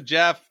 Toast to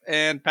Jeff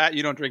and Pat.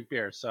 You don't drink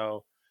beer,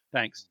 so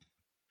thanks.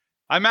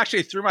 I'm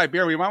actually through my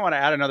beer. We might want to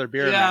add another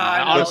beer.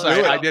 Yeah, honestly,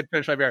 I did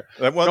finish my beer.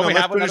 Well, no,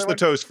 let's finish the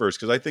toast first,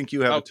 because I think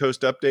you have a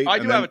toast update. I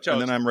do have a toast.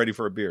 And then I'm ready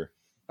for a beer.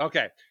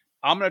 Okay.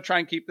 I'm going to try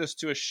and keep this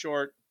to a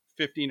short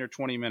 15 or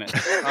 20 minutes.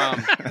 All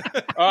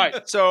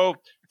right. So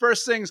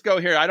first things go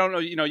here. I don't know,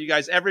 you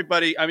guys,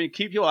 everybody,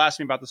 people ask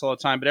me about this all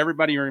the time, but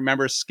everybody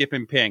remembers Skip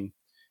and Ping.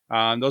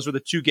 Those were the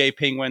two gay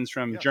penguins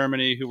from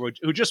Germany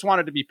who just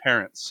wanted to be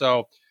parents.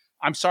 So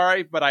I'm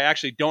sorry, but I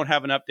actually don't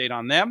have an update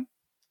on them.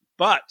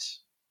 But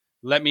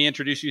let me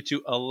introduce you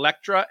to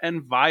Electra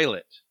and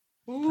Violet.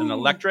 Ooh. And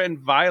Electra and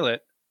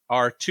Violet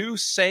are two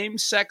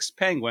same-sex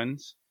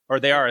penguins,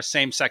 or they are a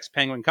same-sex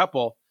penguin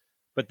couple,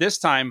 but this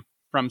time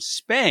from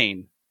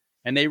Spain.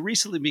 And they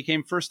recently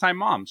became first-time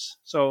moms.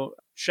 So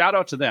shout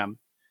out to them.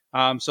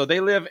 So they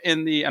live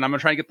in and I'm going to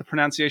try and get the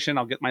pronunciation.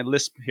 I'll get my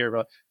lisp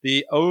here.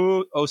 The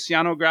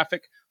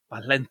Oceanographic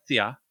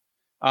Valencia.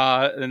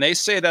 And they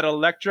say that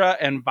Electra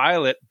and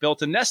Violet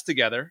built a nest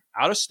together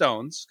out of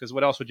stones, because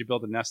what else would you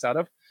build a nest out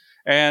of?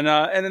 And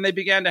then they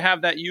began to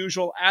have that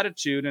usual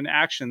attitude and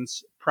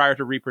actions prior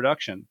to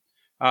reproduction.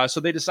 So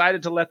they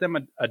decided to let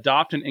them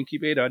adopt and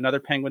incubate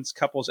another penguin's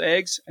couple's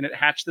eggs, and it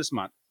hatched this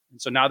month.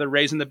 And so now they're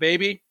raising the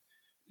baby.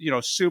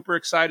 Super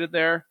excited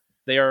there.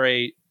 They are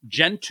a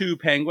Gen 2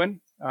 penguin,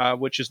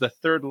 which is the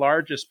third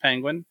largest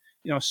penguin.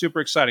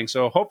 Super exciting.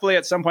 So hopefully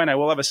at some point I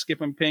will have a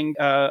Skip and Ping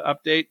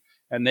update,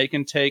 and they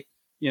can take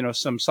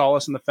some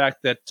solace in the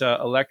fact that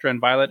Electra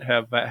and Violet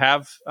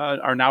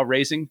are now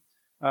raising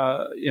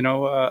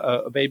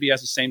a baby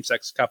as a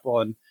same-sex couple.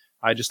 And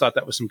I just thought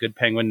that was some good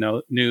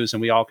penguin news,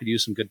 and we all could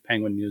use some good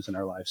penguin news in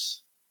our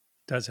lives.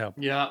 Does help.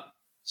 Yeah.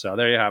 So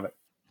there you have it.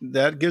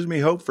 That gives me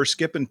hope for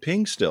Skip and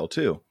Ping still,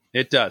 too.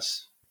 It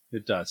does.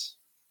 It does.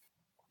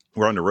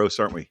 We're on the roast,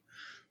 aren't we?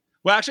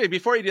 Well, actually,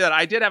 before you do that,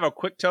 I did have a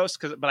quick toast,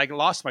 but I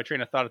lost my train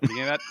of thought at the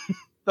beginning of that.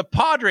 The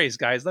Padres,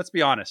 guys, let's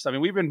be honest.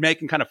 We've been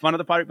making kind of fun of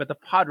the Padres, but the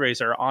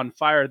Padres are on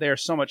fire. They are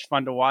so much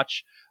fun to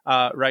watch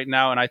right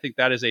now, and I think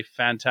that is a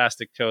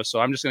fantastic toast. So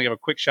I'm just going to give a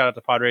quick shout out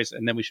to Padres,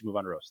 and then we should move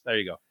on to roast. There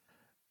you go.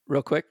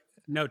 Real quick.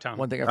 No, Tom.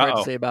 One thing I forgot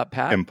to say about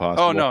Pat.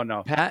 Impossible. Oh,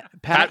 no.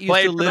 Pat used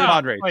played to live. For the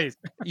Padres.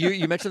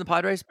 You mentioned the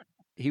Padres.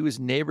 He was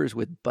neighbors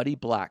with Buddy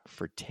Black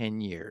for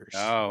 10 years.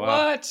 Oh,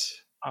 wow. What?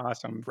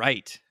 Awesome.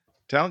 Right.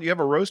 Talent, you have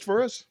a roast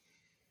for us?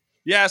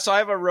 Yeah, so I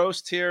have a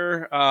roast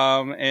here,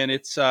 and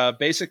it's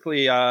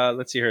basically,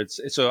 let's see here.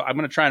 So I'm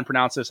going to try and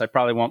pronounce this. I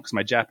probably won't because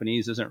my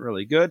Japanese isn't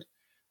really good,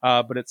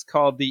 but it's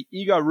called the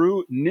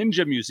Igaru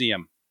Ninja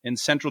Museum in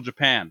central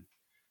Japan.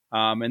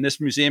 And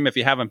this museum, if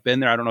you haven't been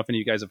there, I don't know if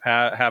any of you guys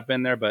have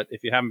been there, but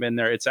if you haven't been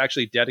there, it's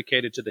actually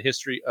dedicated to the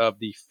history of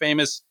the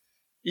famous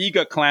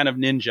Iga clan of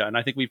ninja. And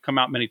I think we've come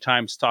out many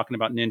times talking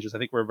about ninjas. I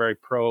think we're a very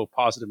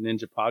positive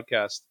ninja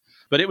podcast.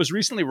 But it was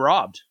recently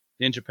robbed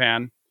in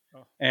Japan.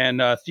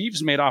 And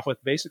thieves made off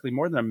with basically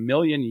more than 1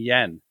 million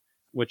yen,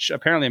 which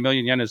apparently 1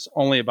 million yen is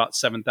only about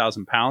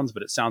 7,000 pounds,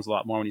 but it sounds a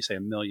lot more when you say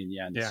 1 million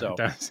yen. Yeah, so, it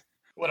does.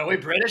 What, are we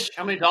British?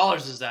 How many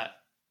dollars is that?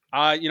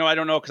 I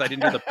don't know because I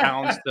didn't do the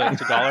pounds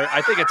to dollar.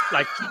 I think it's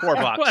like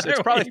 $4.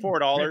 It's probably $4,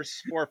 $4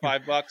 or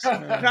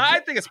 $5. No, I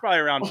think it's probably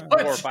around $4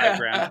 or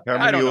 $5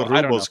 How many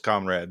rubles,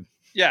 comrade?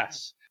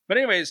 Yes. But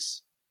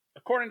anyways,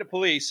 according to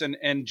police,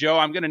 and Joe,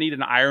 I'm going to need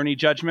an irony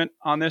judgment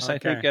on this,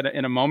 Okay. I think,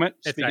 in a moment.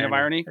 Speaking of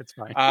irony, It's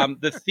fine.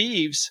 the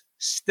thieves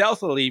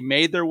stealthily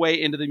made their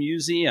way into the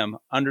museum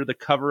under the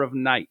cover of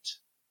night.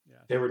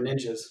 They were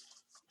ninjas.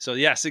 So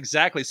yes,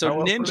 exactly. So How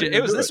else were they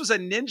gonna do this was a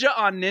ninja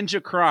on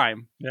ninja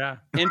crime Yeah.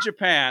 in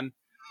Japan.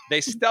 They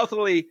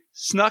stealthily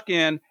snuck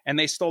in and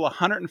they stole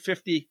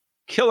 150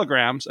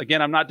 kilograms.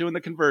 Again, I'm not doing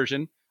the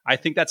conversion. I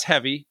think that's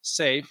heavy,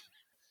 safe.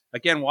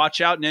 again,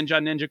 watch out,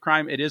 Ninja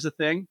crime. It is a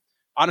thing.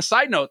 On a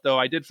side note, though,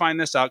 I did find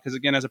this out because,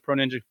 again, as a Pro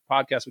Ninja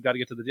podcast, we got to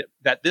get to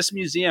that this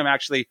museum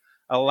actually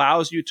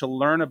allows you to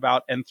learn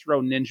about and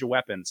throw ninja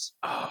weapons.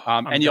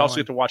 And you also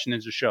get to watch a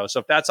ninja show. So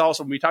if that's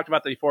also, we talked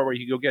about that before, where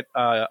you go get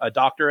a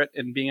doctorate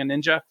in being a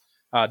ninja,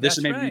 this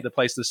is maybe the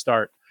place to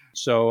start.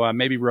 So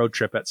maybe road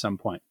trip at some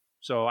point.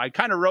 So I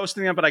kind of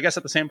roasting them, but I guess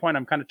at the same point,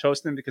 I'm kind of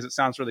toasting them because it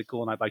sounds really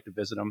cool and I'd like to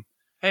visit them.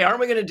 Hey, aren't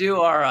we going to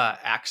do our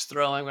axe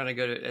throwing? We're going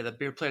to go to the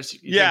beer place.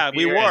 Yeah,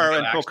 we were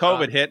until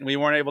COVID hit and we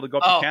weren't able to go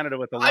up to Canada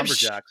with the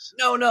lumberjacks.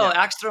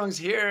 Axe throwing's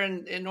here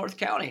in North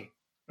County.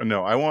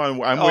 No,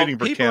 I'm waiting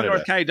for people Canada. in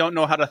North County don't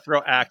know how to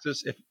throw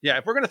axes.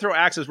 If we're going to throw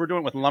axes, we're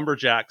doing it with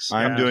lumberjacks.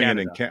 I'm doing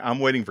it I'm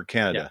waiting for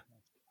Canada.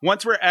 Yeah.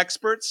 Once we're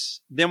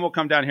experts, then we'll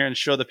come down here and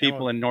show the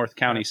people in North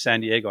County, San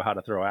Diego, how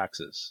to throw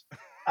axes.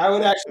 I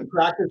would actually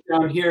practice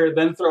down here,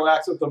 then throw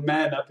axe with the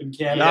men up in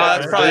Canada. No,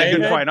 that's probably a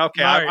good point.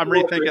 Okay, I'm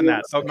rethinking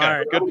that.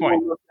 Okay, good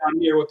point. Down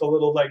here with the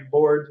little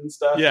boards and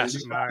stuff.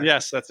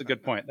 Yes, that's a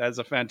good point. That is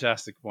a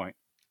fantastic point.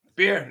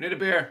 Beer, need a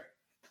beer.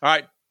 All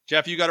right,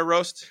 Jeff, you got a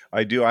roast?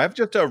 I do. I have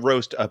just a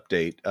roast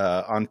update.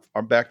 On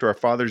back to our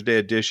Father's Day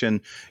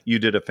edition, you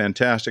did a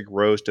fantastic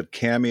roast of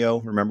Cameo.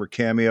 Remember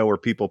Cameo, where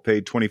people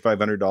paid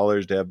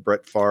 $2,500 to have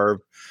Brett Favre.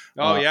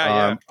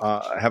 Have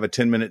a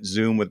 10-minute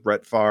Zoom with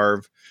Brett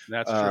Favre.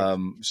 That's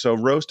true. So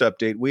roast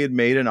update. We had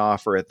made an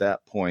offer at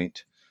that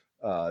point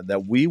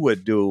that we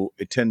would do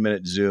a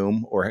 10-minute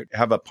Zoom or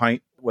have a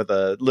pint with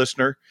a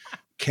listener,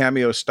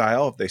 Cameo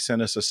style, if they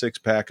sent us a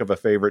 6-pack of a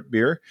favorite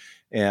beer.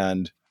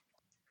 And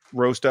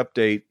roast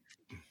update,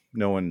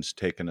 no one's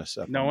taken us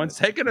up. No one's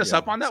taken us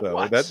up on that. So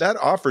what? that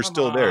offer's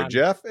still there.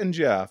 Jeff.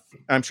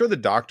 I'm sure the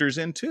doctor's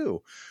in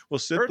too. We'll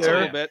sit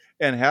there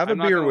and have a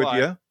beer with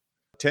you,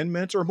 10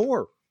 minutes or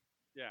more.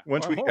 Yeah.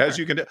 As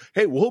you can do.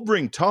 Hey, we'll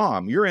bring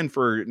Tom. You're in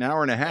for an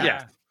hour and a half.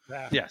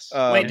 Yeah. Yes.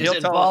 Wait,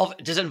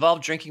 does it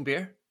involve drinking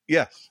beer?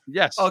 Yes.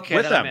 Okay.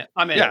 With them.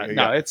 I'm in. Yeah.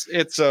 No, it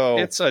hurts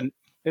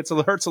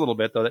a little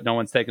bit though that no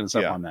one's taken us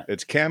up on that.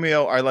 It's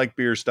Cameo. I like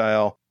beer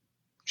style.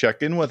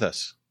 Check in with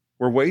us.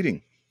 We're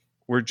waiting.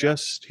 We're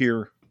just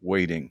here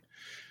waiting.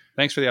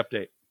 Thanks for the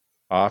update.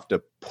 I'll have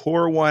to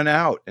pour one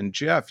out. And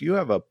Jeff, you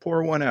have a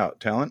pour one out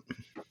talent.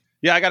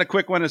 Yeah, I got a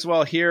quick one as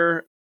well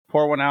here.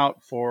 Pour one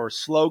out for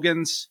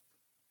slogans.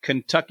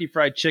 Kentucky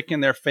Fried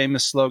Chicken, their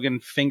famous slogan,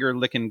 finger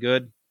licking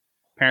good.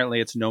 Apparently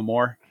it's no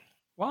more.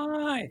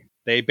 Why?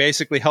 They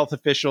basically, health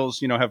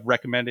officials, have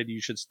recommended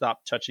you should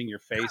stop touching your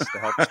face to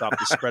help stop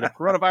the spread of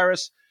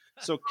coronavirus.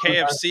 So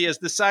KFC has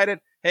decided,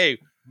 hey,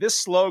 this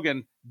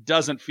slogan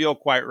doesn't feel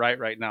quite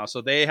right now.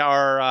 So they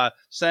are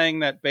saying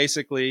that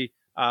basically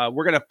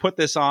we're going to put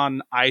this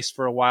on ice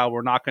for a while.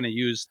 We're not going to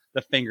use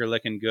the finger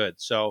licking good.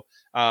 So,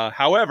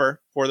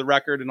 however, for the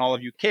record and all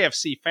of you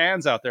KFC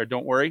fans out there,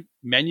 don't worry.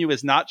 Menu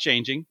is not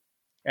changing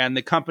and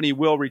the company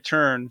will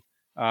return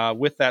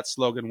with that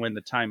slogan when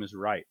the time is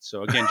right.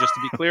 So again, just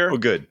to be clear,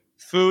 good.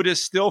 Food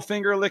is still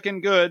finger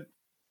licking good,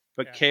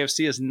 but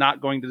KFC is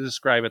not going to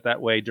describe it that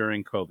way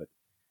during COVID.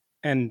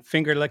 And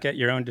finger lick at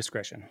your own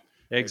discretion.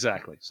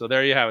 Exactly. So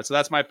there you have it. So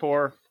that's my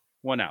pour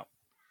one out.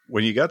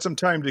 When you got some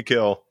time to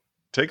kill,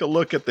 take a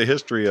look at the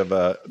history of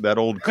that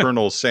old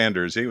Colonel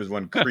Sanders. He was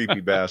one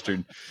creepy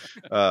bastard.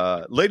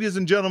 Ladies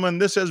and gentlemen,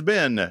 this has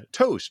been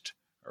Toast,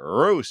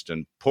 Roast,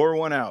 and Pour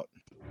One Out.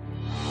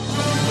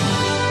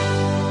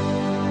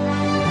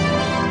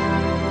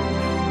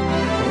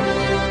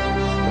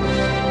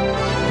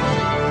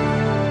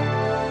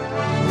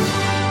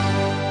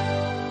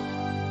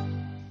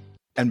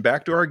 And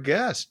back to our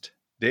guest,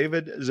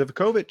 David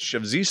Zivkovich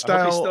of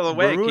ZStyle still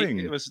awake.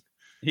 Brewing.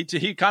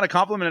 He kind of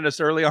complimented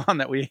us early on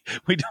that we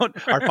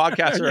don't, our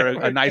podcasts are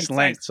a nice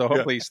length, so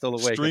hopefully he's still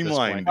awake.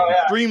 Streamlined.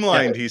 At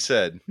Streamlined, he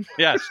said.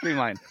 Yeah,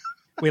 streamlined.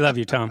 We love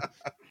you, Tom.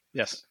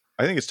 Yes.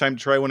 I think it's time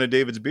to try one of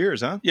David's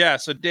beers, huh? Yeah,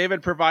 so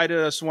David provided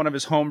us one of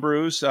his home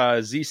brews,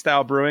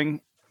 ZStyle Brewing.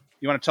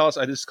 You want to tell us,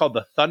 this is called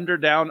the Thunder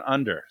Down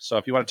Under. So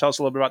if you want to tell us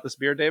a little bit about this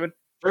beer, David?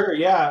 Sure,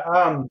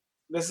 yeah.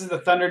 This is the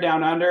Thunder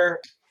Down Under,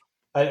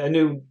 a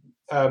new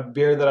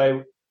beer that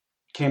I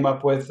came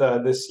up with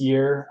this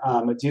year.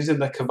 It's using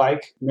the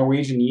Zivkovich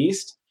Norwegian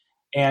yeast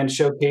and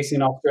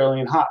showcasing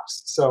Australian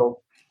hops.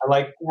 So I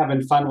like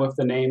having fun with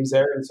the names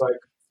there, and so I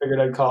figured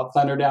I'd call it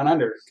Thunder Down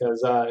Under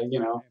because,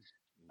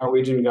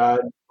 Norwegian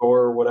god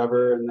or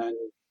whatever, and then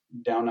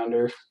down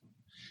under.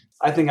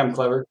 I think I'm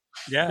clever.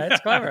 Yeah, it's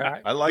clever.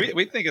 I like it.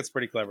 We think it's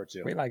pretty clever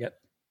too. We like it.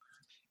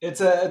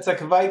 It's a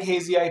Zivkovich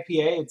hazy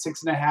IPA. It's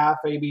 6.5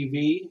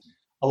 ABV.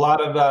 A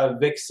lot of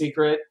Vic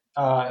Secret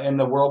in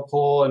the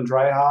Whirlpool and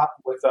dry hop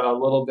with a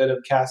little bit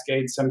of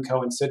Cascade,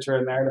 Simcoe, and Citra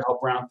in there to help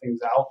round things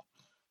out.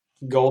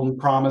 Golden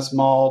Promise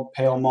malt,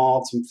 pale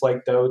malt, some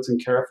flaked oats and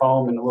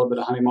carafoam, and a little bit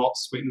of honey malt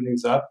to sweeten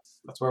things up.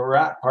 That's where we're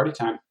at. Party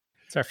time.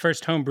 It's our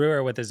first home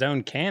brewer with his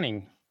own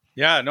canning.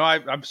 Yeah, no,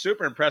 I'm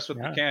super impressed with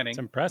the canning. It's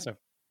impressive.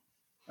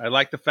 I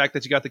like the fact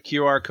that you got the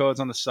QR codes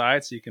on the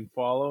side so you can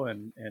follow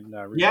and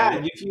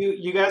yeah, if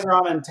you guys are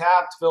on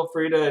Untapped, feel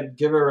free to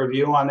give a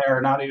review on there,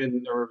 or not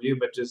even a review,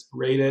 but just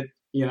rate it.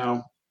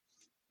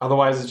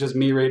 Otherwise it's just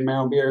me rating my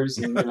own beers.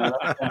 And,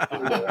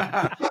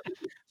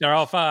 They're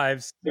all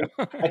fives.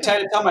 I try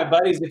to tell my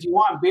buddies, if you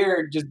want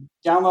beer, just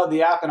download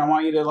the app, and I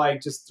want you to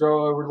like just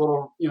throw a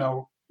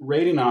little,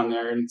 rating on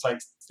there. And it's like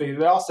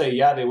they all say,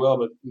 yeah, they will,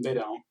 but they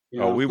don't. You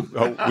know?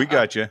 We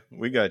got you.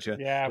 We got you.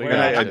 Yeah,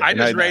 I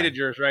just rated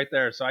yours right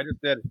there, so I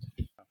just did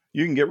it.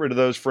 You can get rid of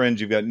those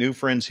friends. You've got new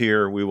friends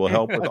here. We will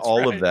help with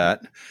all of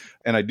that.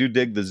 And I do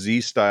dig the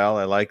ZStyle.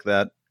 I like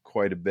that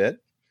quite a bit.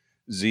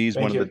 Z is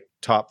one of the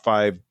top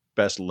 5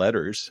 best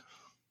letters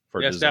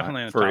for design,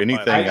 definitely for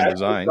anything in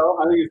design.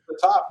 I think it's the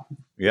top.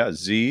 Yeah,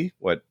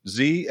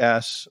 Z,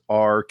 S,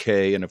 R,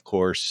 K, and of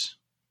course,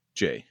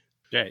 J.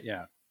 J,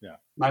 yeah.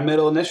 My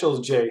middle initial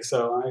is J,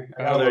 so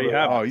I got you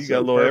got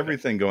a little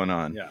everything going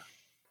on. Yeah.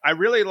 I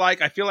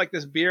feel like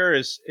this beer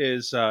is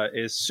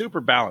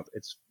super balanced.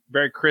 It's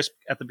very crisp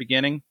at the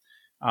beginning.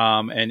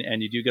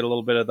 And you do get a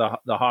little bit of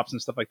the hops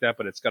and stuff like that,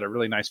 but it's got a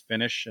really nice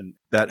finish. And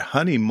that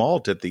honey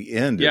malt at the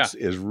end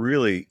is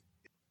really,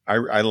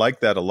 I like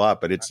that a lot,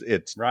 but it's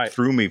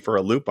threw me for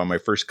a loop on my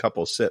first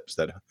couple sips.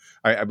 That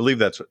I believe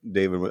that's what,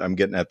 David, I'm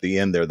getting at the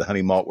end there, the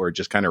honey malt where it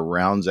just kind of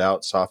rounds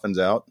out, softens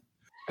out.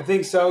 I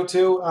think so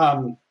too.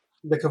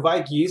 The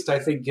Kvike yeast, I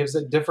think, gives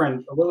it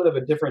a little bit of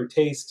a different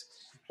taste.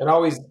 It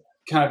always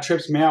kind of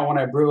trips me out when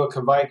I brew a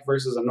Kvike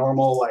versus a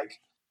normal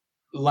like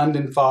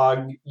London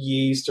fog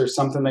yeast or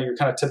something that you're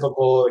kind of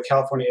typical, the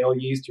California ale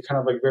yeast. You're kind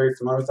of like very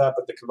familiar with that,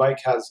 but the Kvike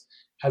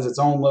has its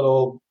own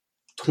little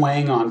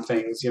twang on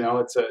things.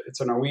 It's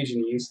a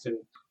Norwegian yeast, and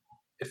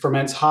it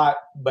ferments hot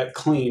but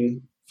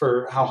clean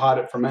for how hot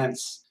it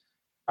ferments.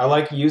 I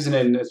like using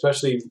it,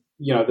 especially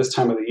this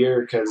time of the year,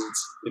 because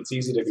it's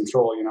easy to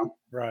control.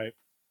 Right.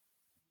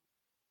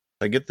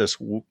 I get this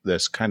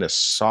kind of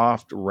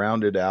soft,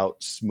 rounded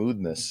out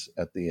smoothness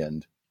at the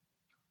end,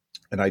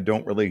 and I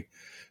don't really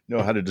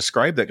know how to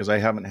describe that because I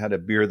haven't had a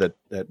beer that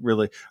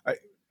really.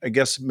 I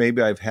guess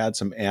maybe I've had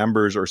some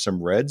ambers or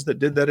some reds that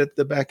did that at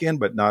the back end,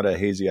 but not a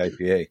hazy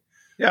IPA.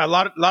 Yeah, a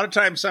lot of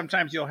times,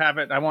 sometimes you'll have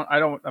it.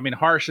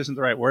 Harsh isn't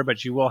the right word,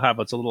 but you will have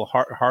it's a little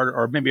hard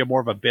or maybe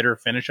more of a bitter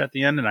finish at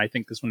the end. And I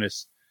think this one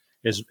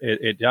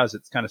it does.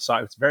 It's kind of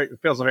soft. It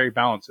feels very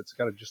balanced. It's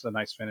got just a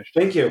nice finish.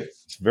 Thank you.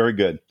 It's very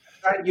good.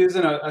 I tried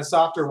using a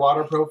softer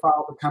water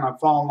profile to kind of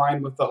fall in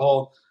line with the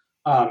whole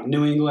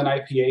New England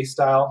IPA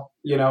style,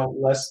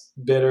 less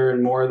bitter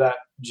and more of that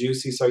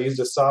juicy. So I used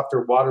a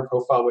softer water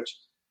profile, which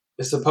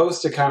is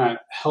supposed to kind of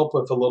help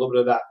with a little bit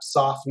of that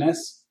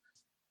softness.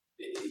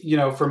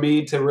 For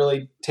me to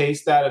really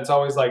taste that, it's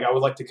always like I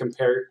would like to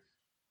compare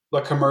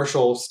the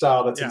commercial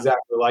style that's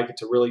exactly like it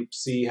to really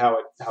see how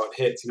it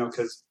hits,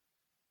 because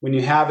when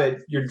you have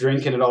it, you're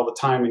drinking it all the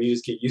time and you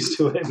just get used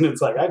to it. And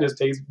it's like, I just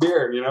taste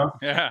beer,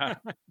 Yeah.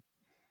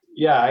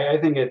 Yeah, I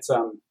think it's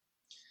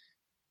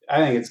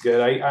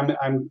good.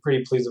 I'm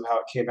pretty pleased with how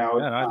it came out.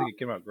 Yeah, I think it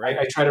came out great.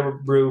 I try to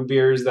brew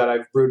beers that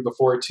I've brewed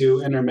before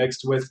too,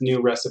 intermixed with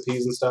new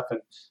recipes and stuff.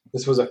 And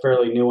this was a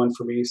fairly new one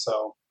for me,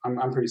 so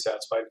I'm pretty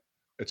satisfied.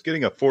 It's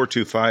getting a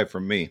 4.25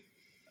 from me.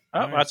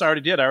 Oh, that's I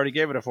already did. I already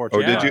gave it a 4.25.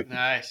 Oh, did you?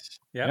 Nice.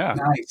 Yeah.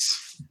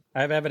 Nice.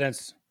 I have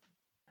evidence.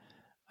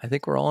 I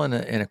think we're all in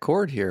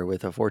accord here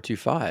with a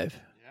 4.25.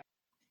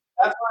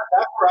 That's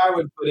where I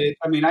would put it.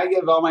 I mean, I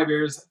give all my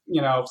beers,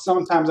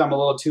 sometimes I'm a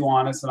little too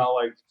honest and I'll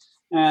like,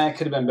 it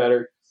could have been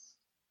better.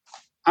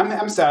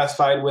 I'm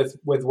satisfied with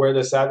where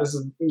this at. This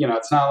is,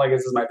 it's not like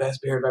this is my best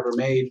beer I've ever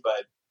made,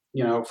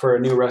 but, for a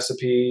new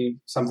recipe,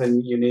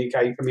 something unique.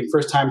 I mean,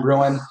 first time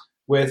brewing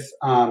with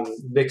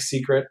Vic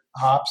Secret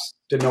hops.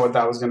 Didn't know what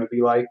that was going to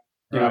be like.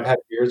 I've had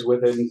beers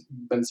with it and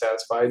been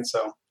satisfied.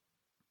 So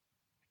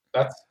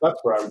that's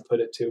where I would put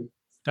it too.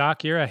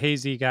 Doc, you're a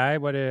hazy guy.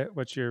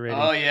 What's your rating?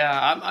 Oh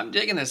yeah, I'm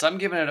digging this. I'm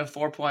giving it a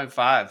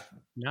 4.5.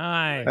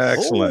 Nice.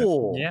 Excellent.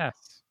 Oh. Yes.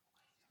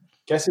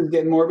 Guess who's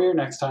getting more beer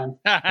next time?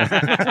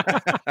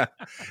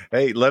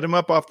 Hey, let him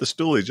up off the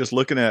stool. He's just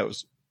looking at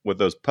us with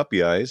those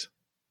puppy eyes.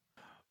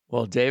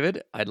 Well,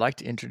 David, I'd like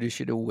to introduce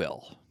you to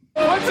Will.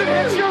 Once it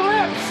hits your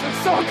lips,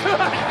 it's so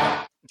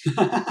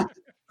good.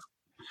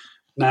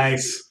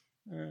 Nice.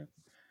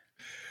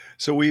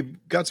 So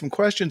we've got some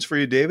questions for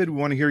you, David. We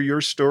want to hear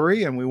your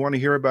story and we want to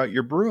hear about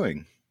your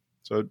brewing.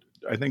 So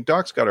I think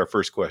Doc's got our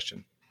first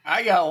question.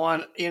 I got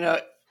one.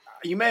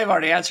 You may have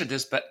already answered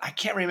this, but I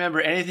can't remember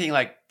anything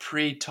like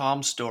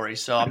pre-Tom story,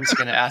 so I'm just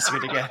going to ask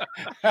it again.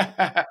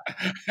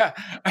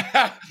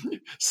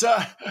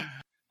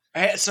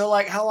 So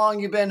like, how long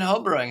you been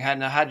homebrewing?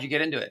 How did you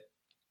get into it?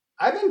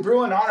 I've been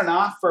brewing on and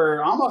off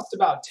for almost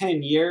about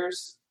 10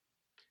 years.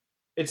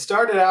 It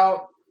started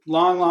out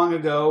long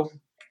ago,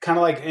 kind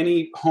of like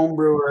any home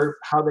brewer.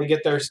 How they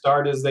get their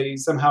start is they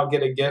somehow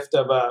get a gift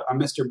of a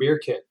Mr. Beer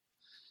kit.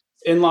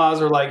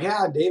 In-laws are like,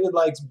 yeah, David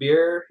likes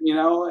beer,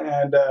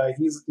 and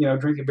he's,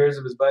 drinking beers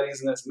with his buddies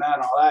and this and that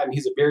and all that. And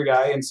he's a beer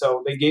guy. And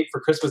so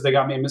for Christmas, they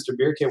got me a Mr.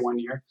 Beer kit one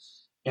year.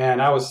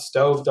 And I was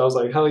stoked. I was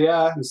like, hell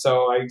yeah. And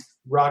so I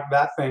rocked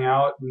that thing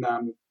out.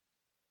 And,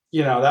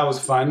 that was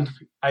fun.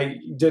 I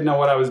didn't know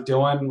what I was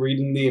doing,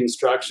 reading the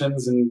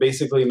instructions and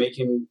basically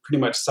making pretty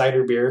much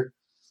cider beer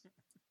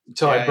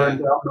until I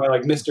burned out my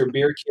Mr.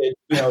 Beer kit,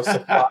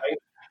 supply.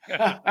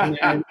 And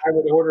then I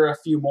would order a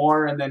few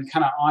more, and then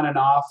kind of on and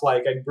off.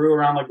 Like I'd brew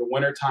around like the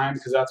winter time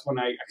because that's when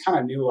I kind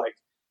of knew like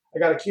I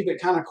got to keep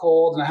it kind of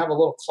cold, and I have a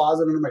little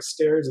closet under my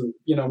stairs, and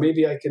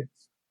maybe I could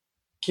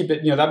keep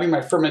it. That'd be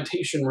my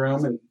fermentation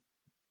room, and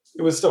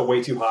it was still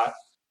way too hot.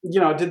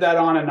 I did that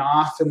on and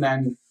off, and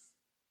then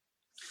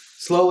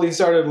slowly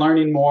started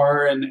learning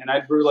more, and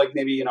I'd brew like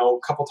maybe, a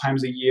couple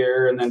times a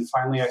year. And then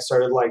finally I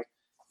started like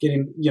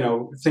getting,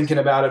 thinking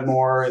about it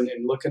more and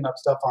looking up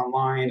stuff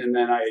online. And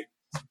then I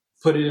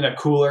put it in a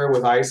cooler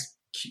with ice,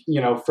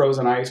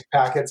 frozen ice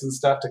packets and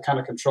stuff to kind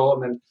of control it.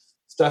 And then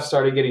stuff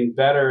started getting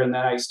better. And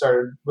then I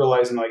started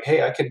realizing like,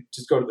 hey, I could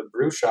just go to the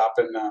brew shop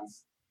and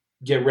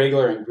get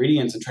regular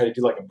ingredients and try to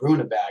do like a brew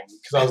in a bag.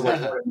 Because I was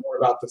like learning more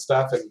about the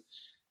stuff, and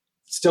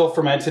still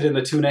fermented in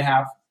the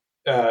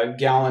 2.5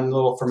 gallon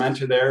little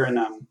fermenter there, and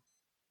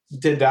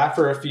did that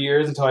for a few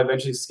years until I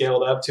eventually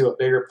scaled up to a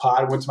bigger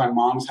pot. I went to my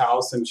mom's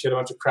house, and she had a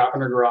bunch of crap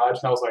in her garage,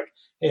 and I was like,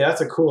 hey,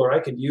 that's a cooler, I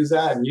could use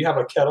that, and you have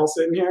a kettle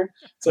sitting here,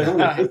 so I'm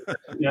gonna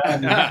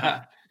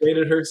and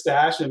raided her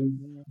stash,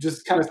 and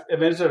just kind of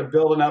eventually started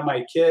building up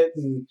my kit,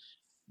 and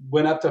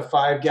went up to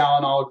 5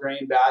 gallon all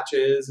grain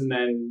batches, and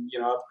then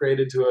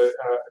upgraded to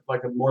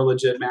a more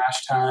legit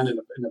mash tun and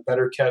a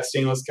better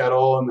stainless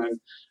kettle, and then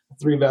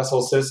a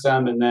 3-vessel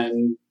system, and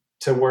then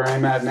to where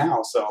I'm at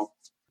now. So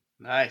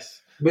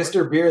nice.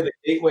 Mr. Beer, the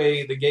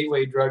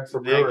gateway drug for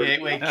brewers. The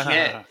gateway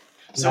kit.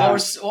 So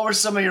what were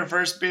some of your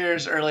first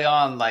beers early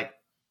on? Like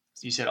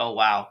you said, oh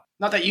wow.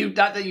 Not that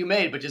you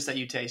made, but just that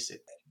you tasted.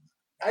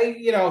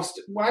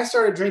 When I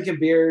started drinking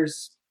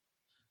beers,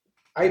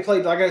 I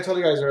played, like I told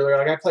you guys earlier,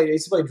 I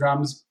used to play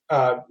drums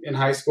in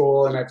high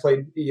school, and I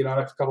played, in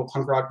a couple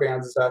punk rock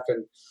bands and stuff.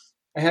 And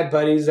I had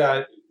buddies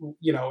that,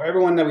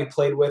 everyone that we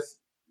played with,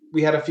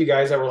 we had a few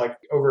guys that were like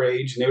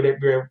overage, and they would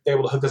be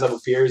able to hook us up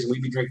with beers, and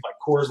we'd be drinking like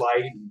Coors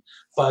Light and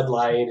Bud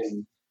Light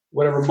and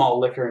whatever malt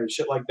liquor and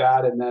shit like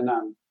that. And then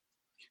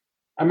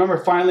I remember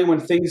finally when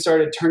things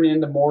started turning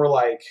into more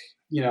like,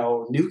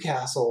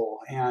 Newcastle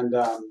and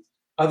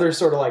other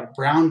sort of like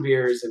brown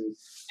beers and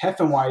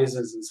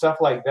Heffenweisens and stuff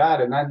like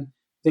that. And then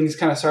things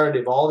kind of started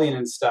evolving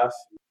and stuff.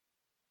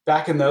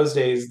 Back in those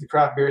days, the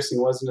craft beer scene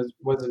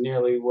wasn't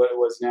nearly what it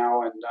was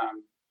now. And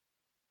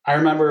I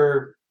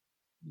remember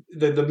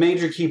the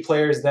major key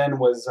players then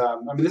was,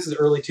 this is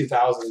early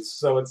 2000s.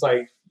 So it's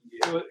like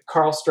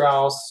Carl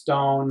Strauss,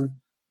 Stone,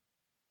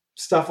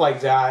 stuff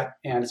like that.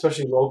 And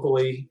especially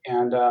locally.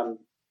 And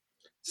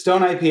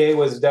Stone IPA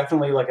was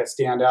definitely like a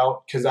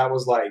standout because that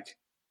was like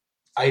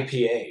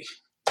IPA,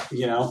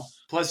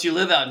 Plus you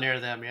live out near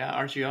them. Yeah.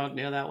 Aren't you out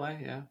near that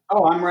way? Yeah.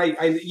 Oh, I'm right.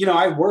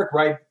 I work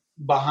right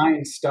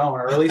behind Stone,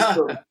 or at least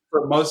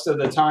for most of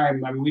the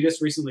time. We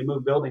just recently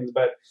moved buildings,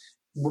 but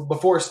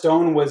before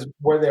Stone was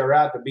where they were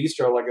at, the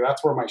bistro, like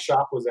that's where my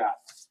shop was at.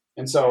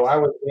 And so I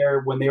was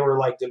there when they were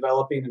like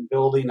developing and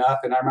building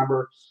up. And I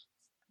remember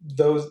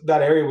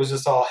that area was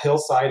just all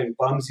hillside, and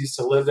bums used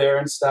to live there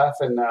and stuff.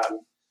 And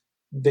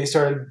they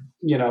started,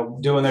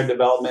 doing their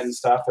development and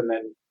stuff, and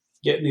then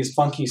getting these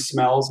funky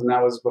smells. And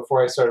that was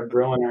before I started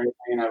brewing or anything.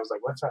 And I was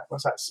like, what's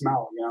that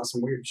smell?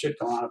 Some weird shit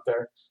going on up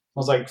there. It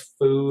was like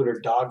food or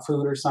dog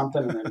food or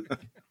something. And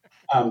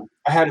then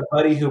I had a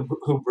buddy who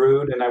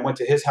brewed, and I went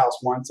to his house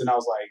once, and I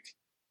was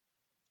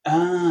like,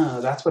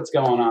 oh, that's what's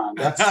going on.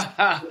 That's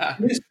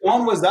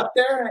Stone was up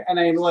there, and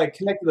I like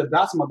connected the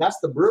dots. That's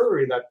the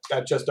brewery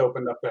that just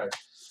opened up there.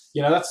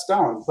 That's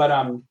Stone. But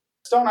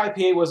Stone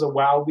IPA was a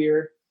wow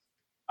beer.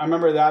 I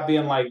remember that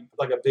being like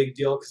a big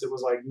deal because it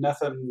was like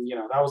nothing,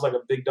 that was like a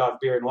big dog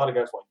beer. And a lot of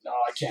guys were like, no,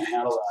 I can't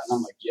handle that. And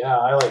I'm like, yeah,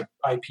 I like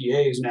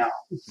IPAs now.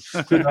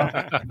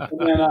 And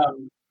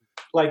then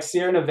like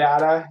Sierra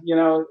Nevada,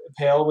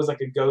 pale was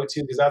like a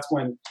go-to because that's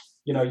when,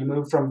 you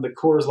move from the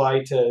Coors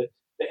Light to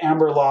the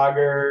Amber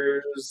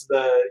Lagers,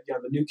 the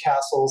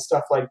Newcastle,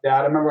 stuff like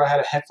that. I remember I had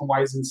a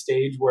Heffenweisen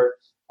stage where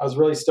I was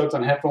really stoked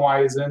on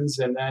Heffenweisens.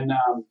 And then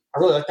I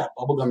really like that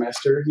bubblegum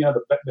ester,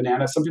 the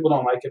banana. Some people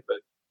don't like it, but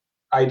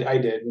I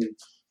did,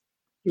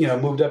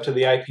 and moved up to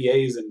the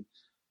IPAs,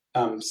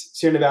 and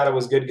Sierra Nevada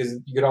was good because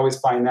you could always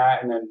find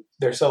that, and then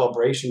their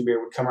celebration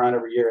beer would come around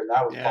every year, and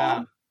that was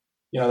bomb.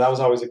 That was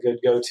always a good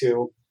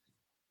go-to.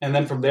 And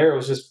then from there, it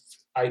was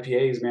just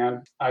IPAs,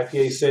 man.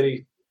 IPA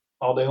City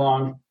all day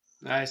long.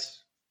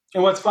 Nice.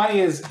 And what's funny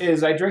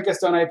is I drink a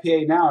Stone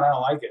IPA now, and I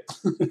don't like it.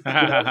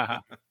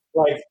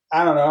 Like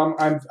I don't know,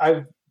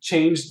 I've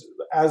changed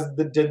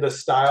did the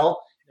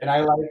style. And I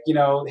like,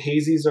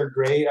 hazies are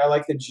great. I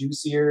like the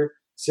juicier,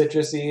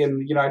 citrusy.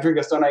 And, I drink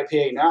a Stone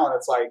IPA now, and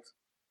it's like,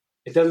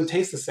 it doesn't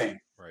taste the same.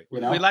 Right. We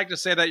like to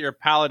say that your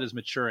palate is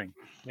maturing.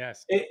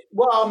 Yes.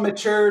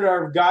 Matured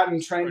or gotten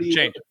trendy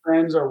with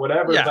trends or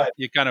whatever. Yeah, but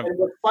you kind of.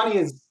 What's funny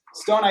is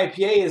Stone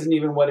IPA isn't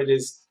even what it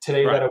is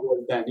today that it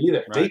was then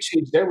either. Right. They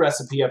changed their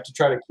recipe up to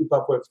try to keep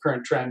up with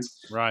current trends.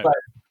 Right. But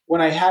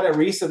when I had it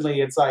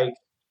recently, it's like,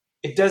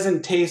 it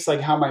doesn't taste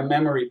like how my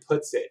memory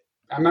puts it.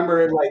 I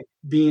remember it like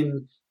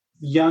being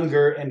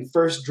younger and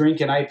first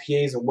drinking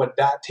IPAs and what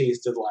that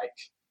tasted like,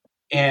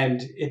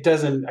 and it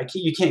doesn't.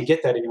 You can't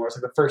get that anymore. It's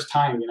like the first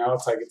time,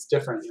 it's like it's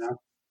different,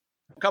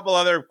 couple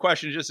other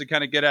questions just to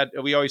kind of get at.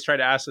 We always try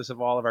to ask this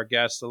of all of our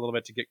guests a little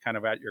bit to get kind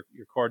of at your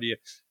core. Do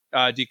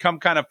you come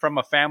kind of from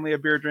a family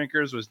of beer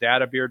drinkers? Was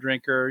dad a beer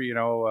drinker?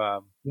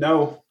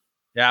 No.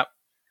 Yeah.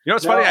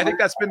 It's funny. I think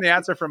that's been the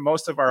answer from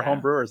most of our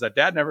home brewers, that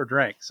dad never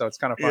drank. So it's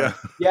kind of funny.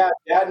 Yeah,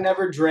 dad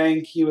never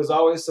drank. He was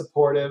always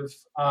supportive.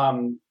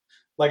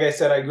 Like I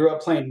said, I grew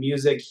up playing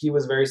music. He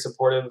was very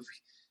supportive.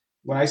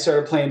 When I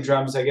started playing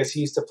drums, I guess he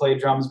used to play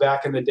drums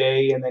back in the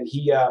day. And then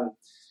he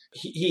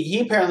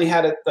apparently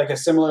had a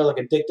similar, like,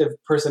 addictive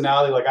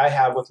personality like I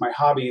have with my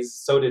hobbies.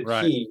 So did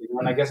he.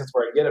 And I guess that's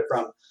where I get it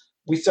from.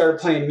 We started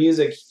playing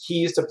music. He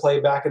used to play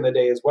back in the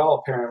day as well,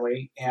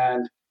 apparently.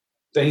 And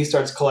then he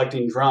starts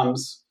collecting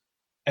drums.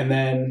 And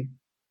then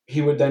he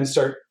would then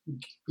start,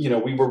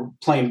 we were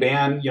playing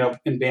band,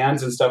 in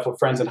bands and stuff with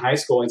friends in high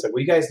school. And he's like,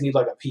 well, you guys need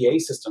like a PA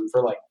system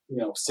for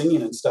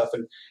singing and stuff,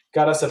 and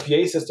got us a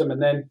PA system.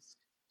 And then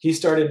he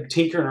started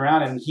tinkering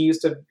around, and he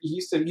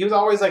was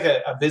always like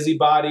a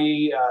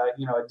busybody, a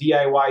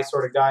DIY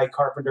sort of guy,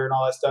 carpenter and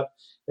all that stuff.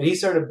 And he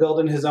started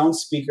building his own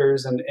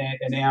speakers and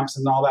amps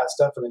and all that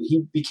stuff. And then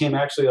he became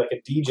actually like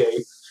a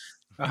DJ.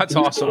 That's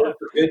awesome. For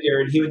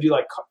Goodyear, and he would do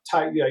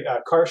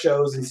car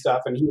shows and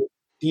stuff. And he would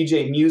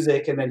DJ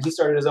music, and then he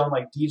started his own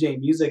like DJ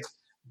music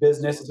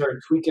business and started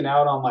tweaking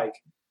out on like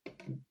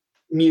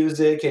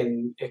music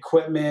and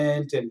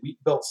equipment, and we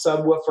built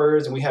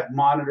subwoofers and we had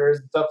monitors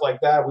and stuff like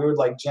that. We would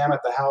like jam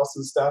at the house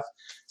and stuff.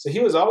 So he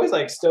was always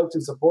like stoked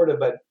and supportive,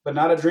 but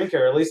not a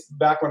drinker, at least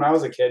back when I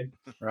was a kid.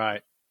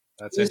 Right.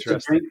 That's he used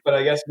interesting. to drink, but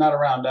I guess not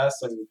around us,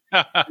 and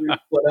we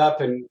split up,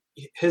 and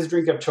his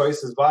drink of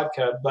choice is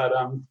vodka. But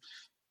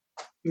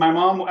my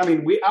mom, I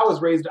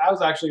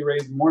was actually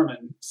raised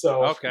Mormon.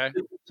 So okay.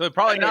 So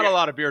probably not a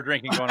lot of beer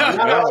drinking going on.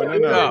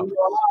 No.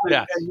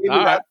 Yeah. And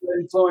maybe that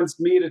influenced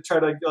me to try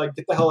to like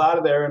get the hell out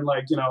of there and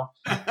like,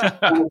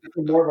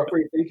 become more of a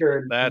free thinker.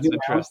 And that's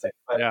interesting.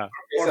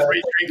 More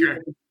free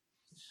drinker.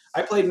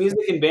 I played music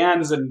in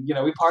bands, and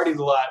we partied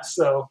a lot.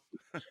 So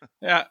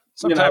yeah,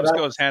 sometimes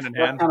goes hand in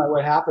hand. That's kind of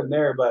what happened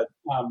there. But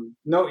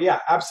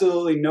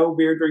absolutely no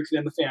beer drinking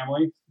in the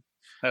family.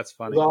 That's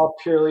funny. It was all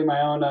purely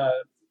my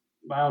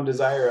own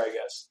desire, I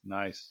guess.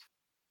 Nice.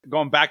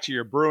 Going back to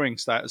your brewing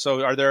style.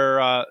 So are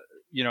there,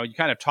 you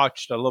kind of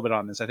touched a little bit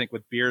on this, I think,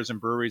 with beers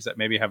and breweries that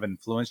maybe have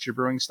influenced your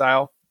brewing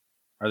style.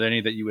 Are there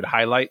any that you would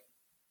highlight?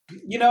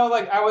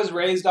 I was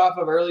raised off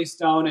of Early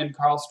Stone and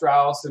Carl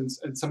Strauss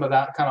and some of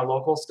that kind of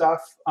local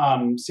stuff.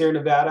 Sierra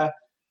Nevada,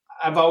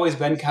 I've always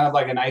been kind of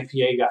like an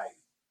IPA guy.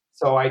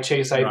 So I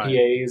chase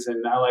IPAs,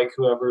 and I like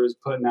whoever is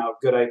putting out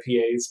good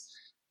IPAs.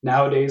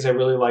 Nowadays, I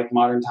really like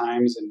Modern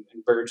Times and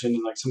Virgin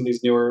and like some of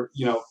these newer,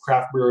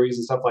 craft breweries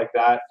and stuff like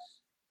that.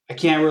 I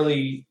can't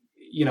really,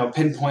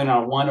 pinpoint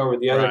on one over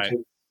the other. Right.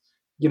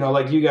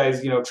 Like you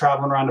guys,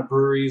 traveling around to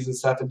breweries and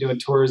stuff and doing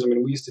tours. I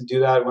mean, we used to do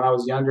that when I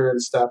was younger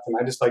and stuff, and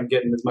I just like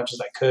getting as much as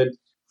I could.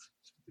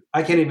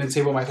 I can't even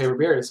say what my favorite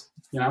beer is.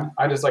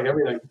 I just like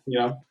everything.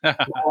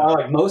 I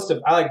like most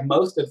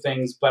of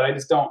things, but I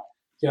just don't.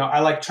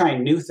 I like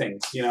trying new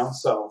things.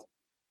 So.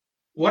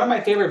 One of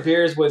my favorite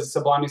beers was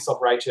Sublimely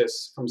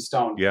Self-Righteous from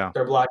Stone. Yeah.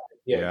 Their black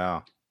IPA.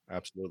 Yeah,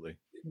 absolutely.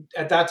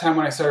 At that time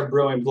when I started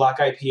brewing, black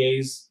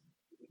IPAs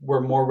were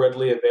more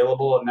readily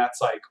available. And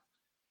that's like,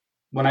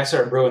 when I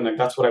started brewing, like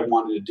that's what I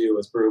wanted to do,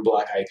 was brew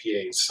black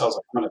IPAs. So I was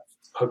like, I'm going to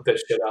hook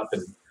this shit up,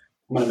 and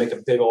I'm going to make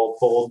a big old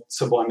bold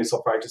Sublimely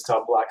Self-Righteous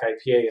style black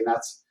IPA. And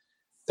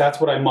that's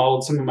what I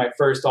modeled. Some of my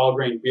first all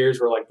grain beers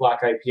were like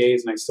black IPAs,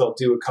 and I still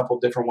do a couple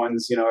different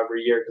ones,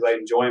 every year because I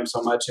enjoy them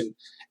so much. And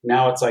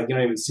now it's like you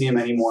don't even see them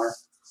anymore.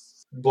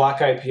 Black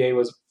IPA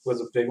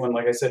was a big one.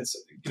 Like I said,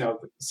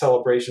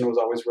 Celebration was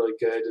always really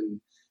good,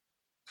 and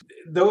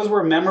those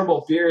were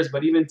memorable beers.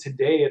 But even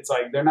today, it's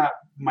like they're not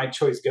my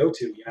choice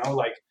go-to.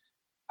 Like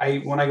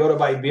when I go to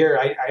buy beer,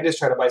 I just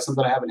try to buy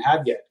something I haven't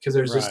had yet because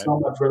there's just so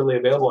much readily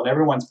available, and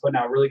everyone's putting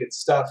out really good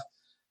stuff.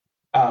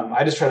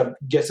 I just try to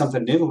get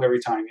something new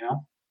every time.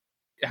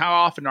 How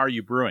often are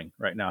you brewing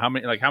right now? How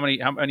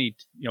many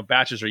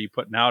batches are you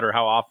putting out, or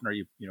how often are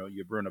you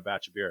brewing a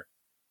batch of beer?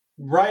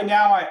 Right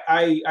now,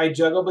 I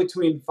juggle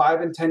between 5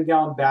 and 10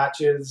 gallon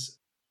batches.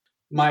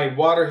 My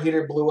water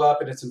heater blew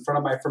up, and it's in front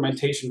of my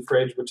fermentation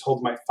fridge, which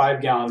holds my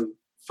 5 gallon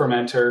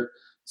fermenter.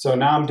 So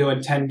now I'm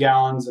doing 10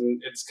 gallons,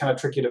 and it's kind of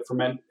tricky to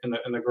ferment in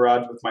the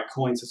garage with my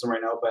cooling system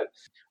right now. But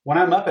when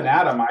I'm up and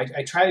at them,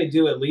 I try to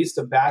do at least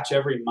a batch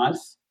every month,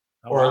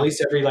 or at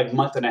least every like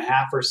month and a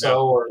half or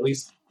so, or at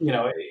least,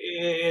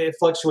 it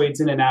fluctuates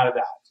in and out of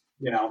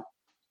that,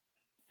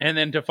 And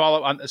then to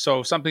follow on,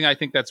 so something I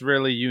think that's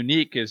really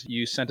unique is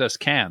you sent us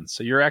cans.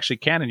 So you're actually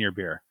canning your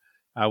beer,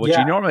 which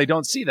you normally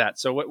don't see that.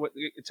 So what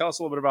tell us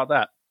a little bit about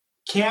that.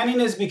 Canning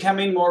is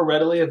becoming more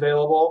readily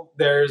available.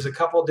 There's a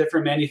couple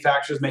different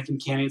manufacturers making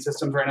canning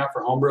systems right now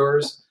for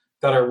homebrewers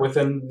that are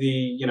within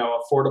the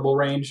affordable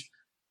range.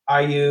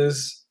 I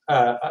use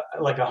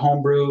like a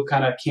homebrew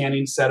kind of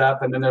canning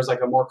setup, and then there's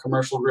like a more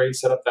commercial grade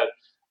setup that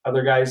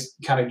other guys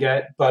kind of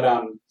get. But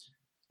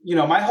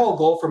my whole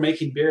goal for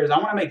making beer is I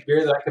want to make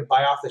beer that I could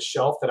buy off the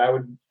shelf that I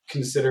would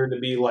consider to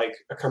be like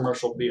a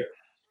commercial beer.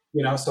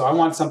 So I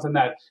want something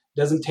that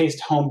doesn't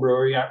taste home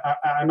brewery.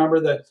 I remember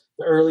the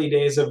early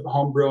days of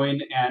home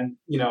brewing and,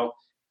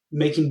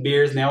 making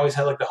beers, and they always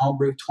had like the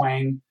homebrew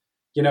twang,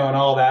 and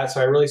all that.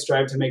 So I really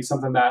strive to make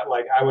something that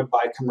like I would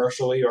buy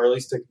commercially, or at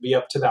least to be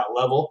up to that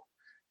level.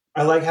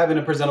 I like having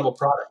a presentable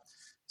product.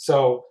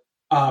 So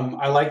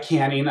I like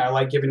canning. I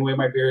like giving away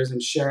my beers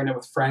and sharing it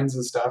with friends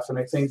and stuff. And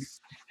I think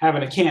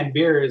having a canned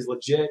beer is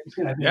legit.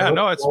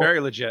 It's very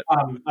legit.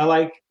 I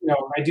like,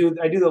 I do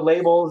the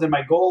labels, and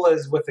my goal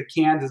is with the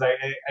cans is I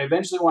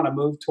eventually want to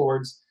move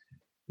towards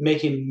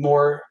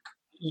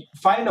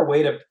finding a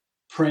way to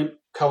print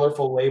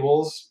colorful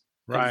labels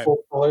in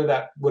full color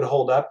that would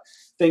hold up.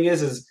 Thing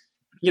is, this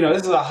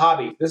is a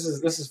hobby. This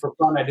is for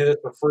fun. I do this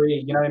for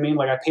free. You know what I mean?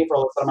 Like I pay for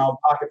all this out of my own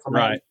pocket for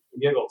my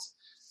giggles.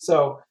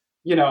 So,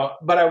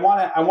 but I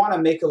want to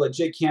make a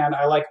legit can.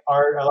 I like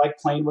art. I like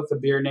playing with the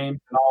beer names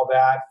and all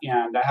that.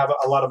 And I have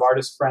a lot of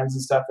artist friends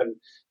and stuff. And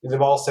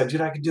they've all said,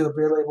 dude, I could do a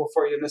beer label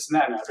for you and this and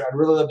that. And I'd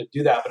really love to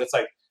do that. But it's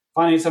like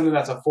finding something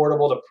that's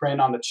affordable to print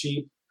on the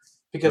cheap,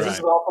 because this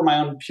is all for my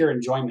own pure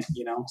enjoyment,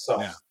 So.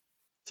 Yeah.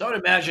 So I would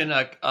imagine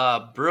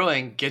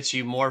brewing gets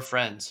you more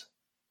friends.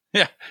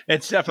 Yeah,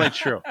 it's definitely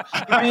true.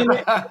 I mean,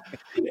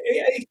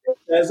 it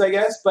does, I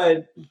guess.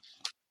 But,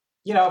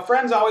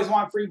 friends always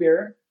want free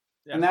beer.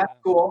 Yeah. And that's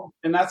cool.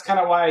 And that's kind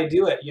of why I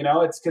do it.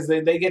 It's because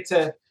they get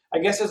to, I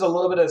guess there's a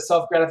little bit of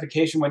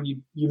self-gratification when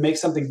you make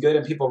something good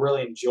and people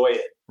really enjoy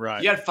it.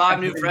 Right. You got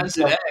 5 new friends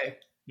today.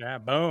 Yeah,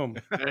 boom.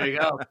 There you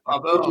go.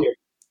 Boom.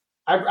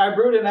 I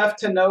brewed enough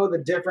to know the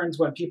difference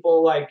when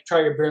people like try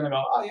your beer and they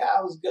go, oh yeah,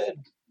 it was good.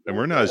 And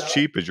we're not as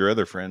cheap as your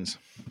other friends.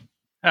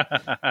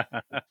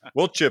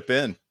 We'll chip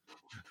in.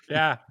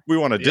 Yeah. We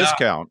want a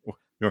discount.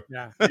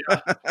 Yeah.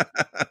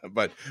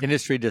 But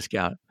industry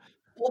discount.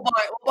 We'll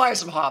buy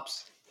some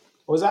hops.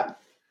 What was that?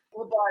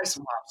 We'll buy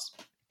some hops.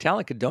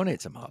 Talent could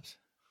donate some hops.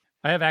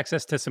 I have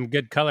access to some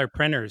good color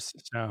printers.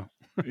 So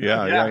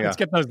yeah. Let's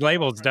get those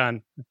labels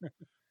done.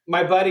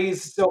 My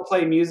buddies still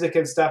play music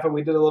and stuff, and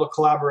we did a little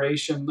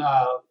collaboration end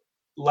of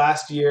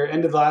last year,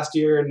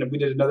 and we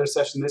did another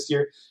session this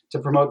year to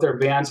promote their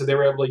band. So they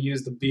were able to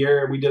use the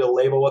beer, and we did a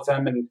label with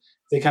them, and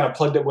they kind of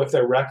plugged it with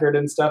their record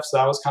and stuff. So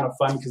that was kind of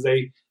fun because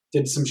they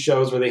did some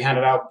shows where they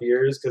handed out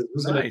beers, because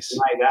who's going to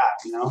deny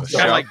that, So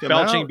kind of like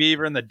Belching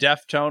Beaver and the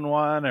Deftone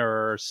one,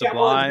 or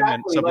Sublime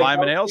and Sublime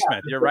and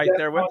AleSmith. You're right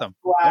there with them.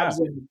 Yeah.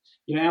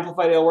 And,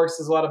 Amplified Ale Works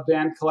does a lot of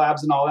band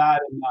collabs and all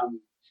that. And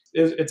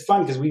it's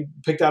fun because we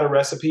picked out a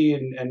recipe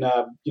and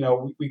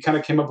we kind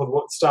of came up with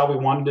what style we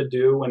wanted to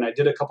do. And I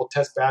did a couple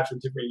test batch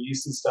with different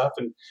yeast and stuff.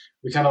 And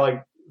we kind of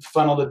like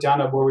funneled it down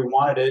to where we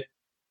wanted it,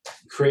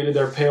 created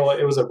their pale.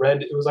 It was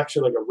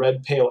actually like a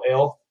red pale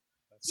ale.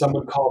 Some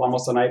would call it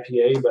almost an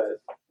IPA,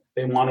 but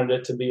they wanted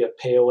it to be a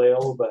pale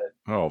ale.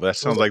 But that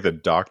sounds like the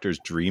doctor's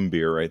dream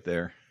beer right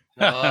there.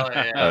 Oh,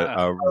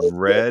 yeah. A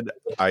red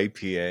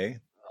IPA.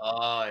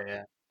 Oh,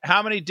 yeah.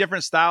 How many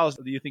different styles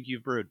do you think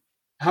you've brewed?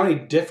 How many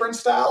different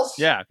styles?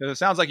 Yeah, because it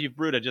sounds like you've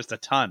brewed just a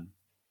ton.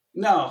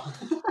 No.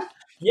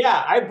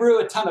 Yeah, I brew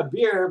a ton of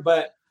beer,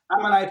 but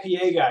I'm an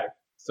IPA guy.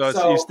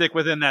 So you stick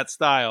within that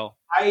style.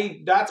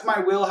 That's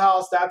my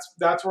wheelhouse.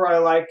 That's where I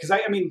like, because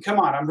I mean, come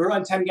on, I'm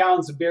brewing 10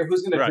 gallons of beer.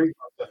 Who's going to drink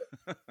most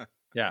of it?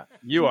 Yeah,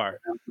 you are.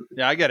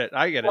 Yeah, I get it.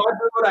 I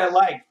brew what I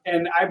like,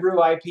 and I brew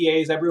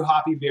IPAs. I brew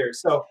hoppy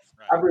beers. So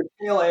I brew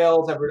pale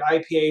ales. I brewed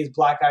IPAs,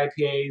 black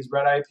IPAs,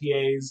 red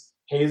IPAs,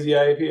 hazy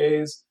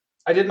IPAs.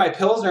 I did my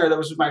Pilsner. That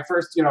was my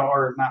first,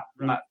 or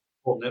not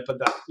holding it, but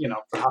that,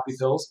 for hoppy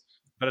pills.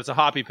 But it's a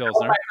hoppy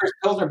Pilsner. That was my first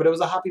Pilsner, but it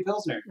was a hoppy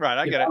Pilsner. Right,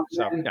 I get it.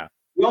 So, yeah.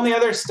 The only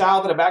other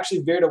style that I've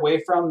actually veered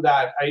away from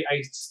that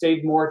I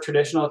stayed more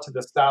traditional to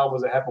the style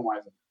was a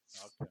Hefeweizen.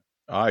 Okay.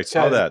 Oh, I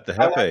saw that, the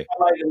Hefe.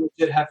 I like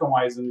legit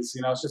Hefeweizens.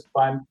 It's just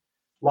fun.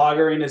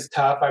 Lagering is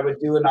tough. I would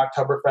do an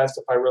Oktoberfest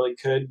if I really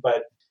could,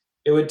 but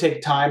it would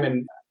take time,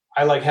 and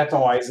I like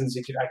Hefeweizens.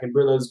 I can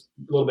brew those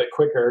a little bit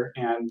quicker,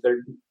 and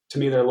to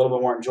me they're a little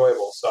bit more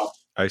enjoyable. So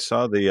I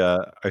saw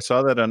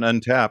that on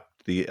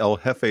Untapped, the El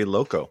Jefe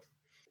Loco.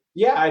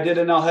 Yeah, I did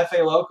an El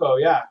Jefe Loco.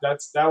 Yeah, that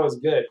was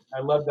good.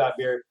 I love that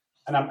beer.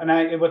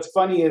 And what's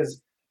funny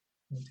is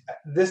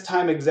this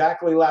time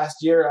exactly last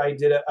year I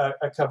did a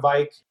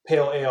Kveik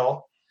Pale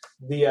Ale,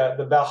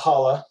 the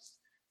Valhalla,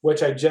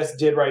 which I just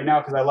did right now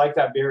because I like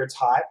that beer. It's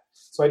hot,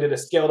 so I did a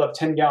scaled up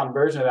 10-gallon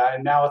version of that.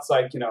 And now it's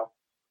like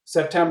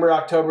September,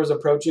 October is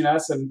approaching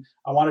us, and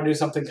I want to do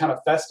something kind of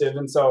festive,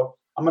 and so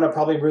I'm gonna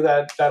probably brew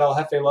that El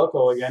Jefe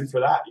Loco again for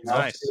that.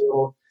 Nice.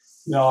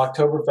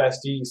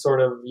 Oktoberfesty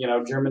sort of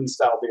German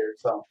style beer.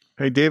 So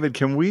hey, David,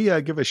 can we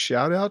give a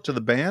shout out to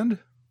the band?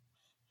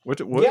 What?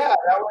 Yeah,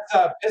 that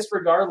was Piss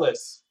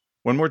Regardless.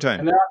 One more time.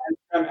 And they're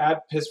on Instagram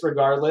at Piss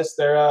Regardless.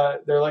 They're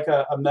like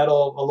a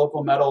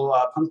local metal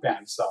punk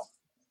band. So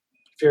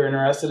if you're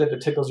interested, if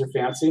it tickles your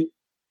fancy,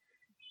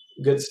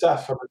 good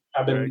stuff.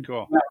 I've been very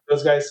cool. With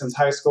those guys since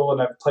high school,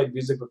 and I've played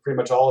music with pretty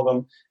much all of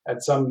them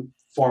at some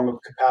form of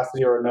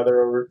capacity or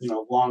another over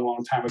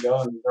long time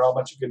ago, and they're all a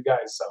bunch of good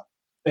guys. So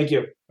thank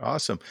you.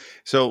 Awesome.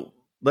 So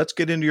let's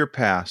get into your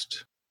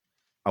past.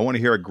 I want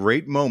to hear a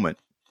great moment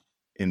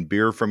in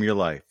beer from your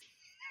life.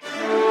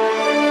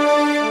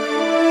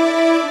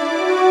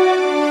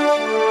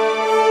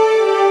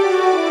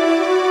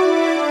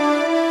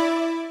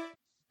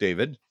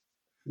 David.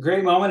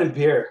 Great moment in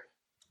beer.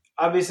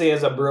 Obviously,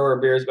 as a brewer,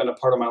 beer has been a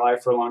part of my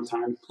life for a long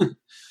time.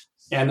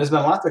 And there's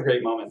been lots of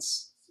great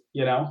moments,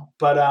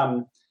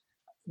 But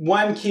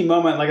one key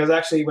moment, like I was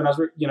actually, when I was,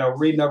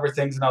 reading over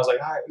things and I was like,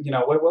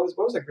 what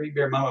was a great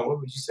beer moment? What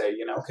would you say,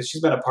 because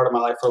she's been a part of my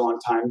life for a long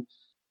time.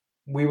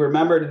 We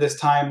remembered this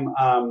time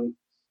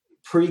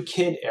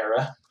pre-kid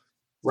era,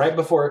 right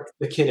before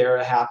the kid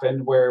era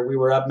happened, where we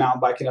were up mountain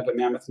biking up at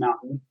Mammoth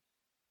Mountain.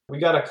 We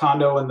got a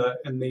condo in the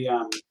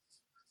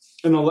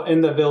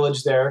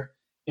village there,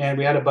 and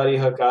we had a buddy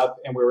hook up,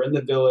 and we were in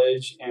the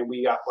village, and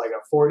we got like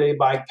a 4-day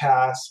bike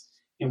pass,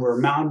 and we were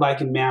mountain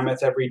biking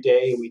Mammoth every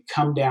day, and we'd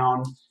come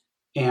down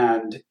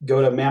and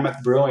go to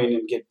Mammoth Brewing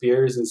and get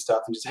beers and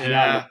stuff, and just hang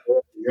out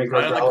and drink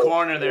right on the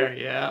corner there.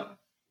 Yeah,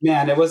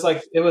 man, it was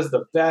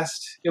the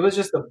best. It was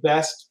just the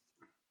best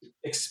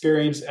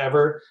experience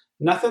ever.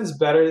 Nothing's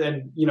better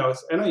than, I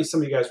know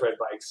some of you guys ride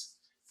bikes.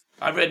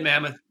 I've rid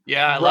Mammoth.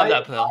 Yeah, I love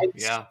that pill.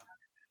 Yeah.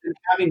 And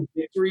having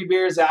victory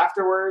beers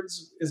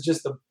afterwards is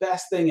just the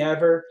best thing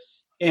ever.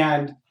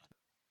 And,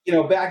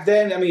 back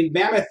then,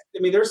 Mammoth,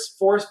 there's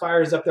forest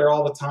fires up there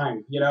all the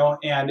time,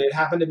 and it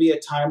happened to be a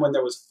time when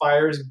there was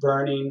fires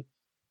burning.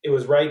 It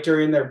was right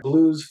during their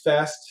Blues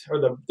Fest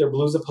or their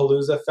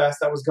Bluesapalooza Fest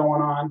that was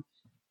going on.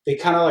 They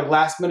kind of like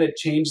last minute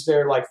changed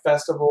their like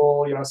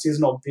festival,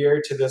 seasonal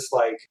beer to this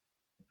like,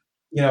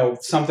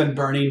 something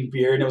burning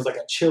beer. And it was like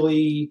a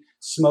chili,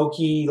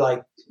 smoky,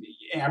 like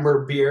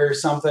amber beer or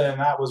something. And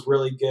that was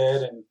really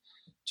good. And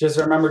just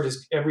I remember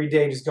just every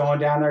day just going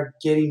down there,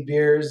 getting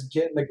beers,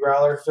 getting the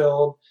growler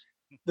filled.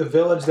 The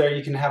village there,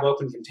 you can have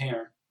open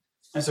container.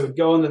 And so we'd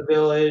go in the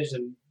village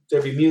and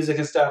there'd be music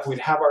and stuff. We'd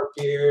have our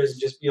beers and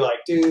just be like,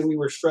 dude, we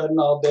were shredding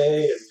all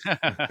day. And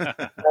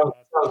that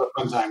was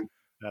a fun time.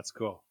 That's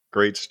cool.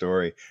 Great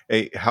story.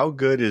 Hey, how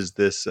good is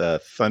this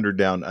Thunder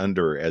Down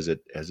Under as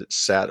it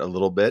sat a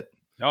little bit?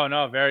 Oh,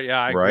 no, very,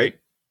 yeah, I right? agree.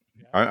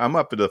 I'm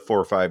up to the 4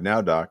 or 5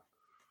 now, Doc.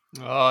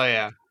 Oh,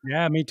 yeah.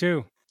 Yeah, me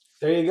too.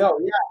 There you go.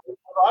 Yeah.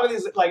 A lot of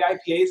these like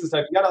IPAs and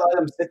stuff, you got to let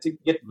them sit to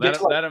get to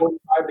like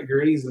 45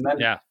 degrees and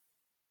then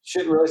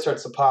shit really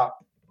starts to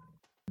pop.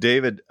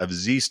 David of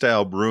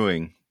ZStyle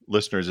Brewing,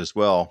 listeners as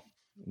well,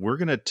 we're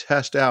going to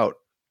test out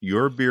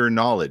your beer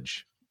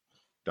knowledge.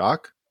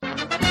 Doc?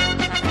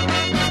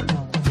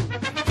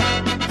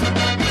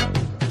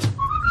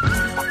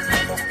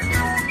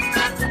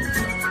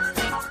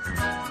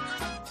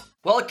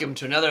 Welcome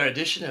to another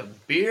edition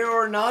of Beer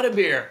or Not a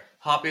Beer,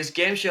 hoppiest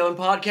game show in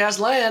podcast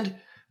land.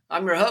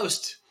 I'm your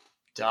host,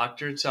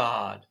 Dr.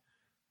 Todd.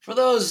 For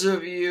those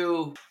of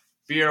you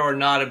beer or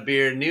not a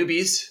beer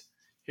newbies,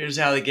 here's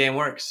how the game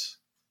works.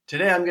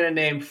 Today I'm going to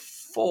name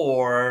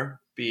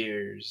 4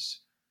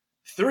 beers.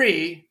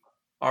 3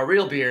 are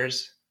real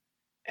beers,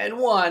 and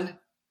 1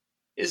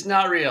 is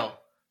not real.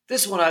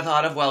 This one I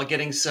thought of while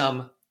getting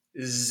some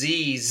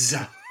Z's.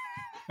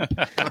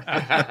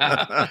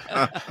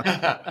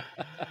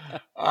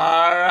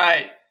 All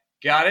right.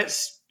 Got it,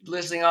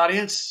 listening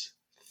audience?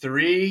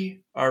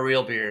 3 are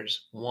real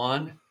beers.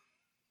 1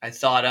 I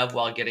thought of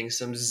while getting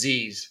some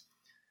Z's.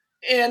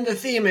 And the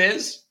theme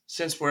is,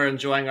 since we're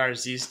enjoying our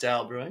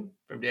Z-style brewing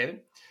from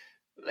David,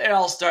 they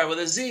all start with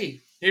a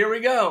Z. Here we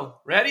go.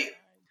 Ready?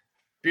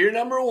 Beer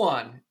number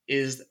 1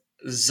 is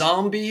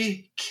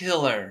Zombie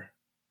Killer.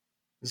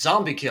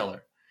 Zombie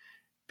Killer.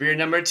 Beer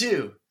number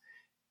 2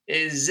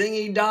 is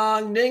Zingy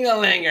Dong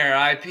Dingalinger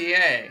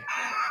IPA.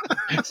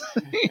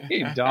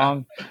 Zingy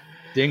Dong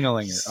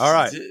Dingalinger. All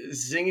right.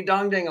 Zingy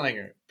Dong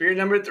Dingalinger. Beer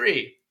number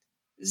 3,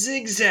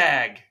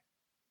 Zigzag.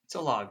 It's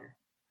a lager.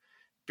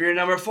 Beer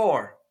number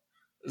 4,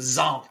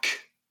 Zonk.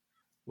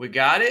 We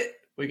got it?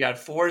 We got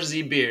 4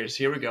 Z beers.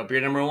 Here we go.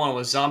 Beer number 1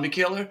 was Zombie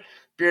Killer.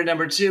 Beer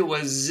number 2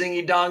 was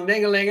Zingy Dong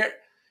Dingalinger.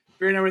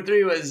 Beer number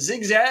 3 was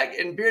Zigzag.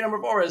 And beer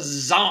number 4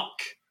 is Zonk.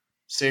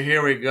 So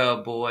here we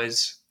go,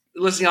 boys.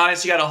 Listening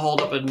audience, you got to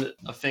hold up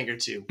a finger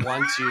too.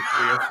 1, 2,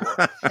 3, or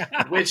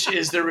 4. Which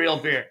is the real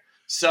beer?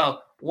 So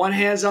one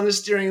hand's on the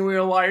steering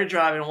wheel while you're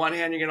driving. One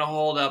hand, you're going to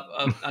hold up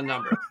a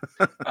number.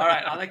 All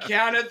right, on the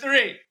count of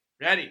 3.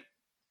 Ready?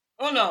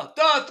 1, 2, 3,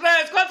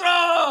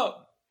 4.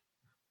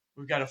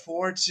 We've got a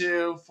 4,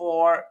 2,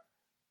 4,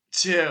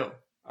 2.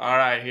 All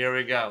right, here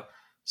we go.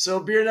 So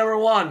beer number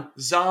 1,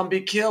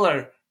 Zombie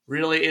Killer,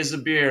 really is a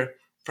beer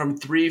from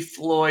 3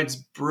 Floyds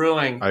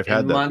Brewing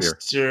in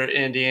Munster,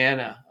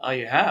 Indiana. Oh,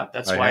 you have?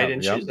 That's why I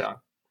didn't choose that.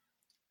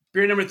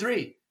 Beer number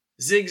 3,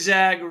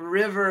 Zigzag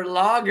River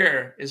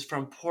Lager, is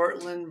from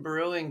Portland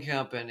Brewing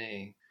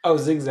Company. Oh,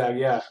 Zigzag,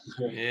 yeah.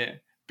 Yeah.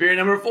 Beer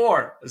number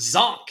 4,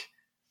 Zonk.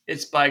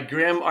 It's by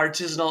Grim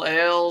Artisanal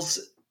Ales.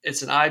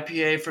 It's an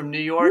IPA from New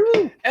York.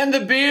 Woo! And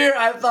the beer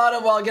I thought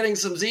of while getting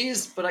some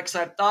Z's, but because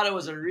I thought it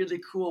was a really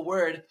cool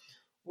word,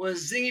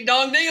 was Zingy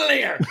Dong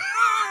Dingalinger.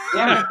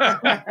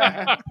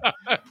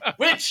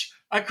 Which,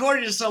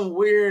 according to some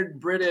weird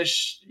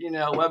British,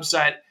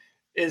 website,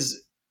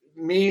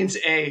 means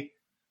a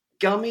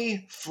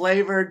gummy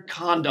flavored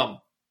condom.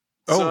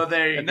 Oh, so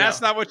there you go. And that's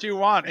not what you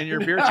want in your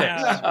beer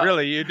taste.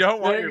 Really, you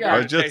don't want your beer I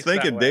was taste just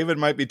thinking David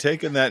might be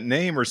taking that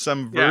name or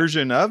some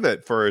version of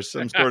it for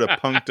some sort of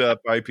punked up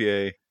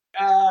IPA.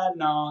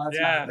 No, that's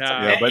Yeah.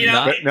 not. Yeah, but, You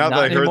know, but now that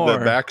I heard anymore.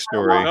 the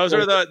backstory,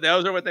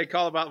 Those are what they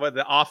call about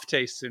the off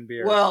tastes in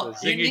beer. Well,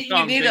 the you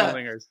zingy need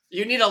dinglingers.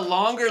 you need a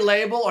longer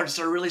label or just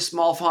a really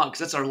small font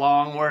because that's a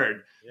long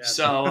word. Yeah.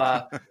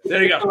 So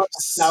there you go.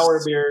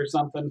 Sour beer or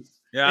something.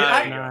 Yeah,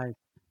 there you go. Nice.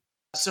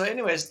 So,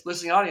 anyways,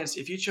 listening audience,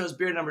 if you chose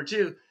beer number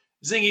 2,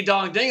 Zingy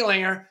Dong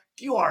Dinglinger,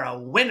 you are a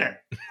winner.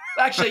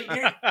 Actually,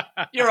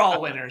 you're all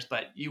winners,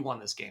 but you won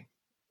this game.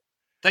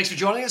 Thanks for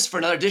joining us for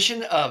another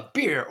edition of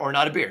Beer or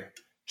Not a Beer.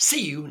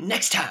 See you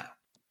next time.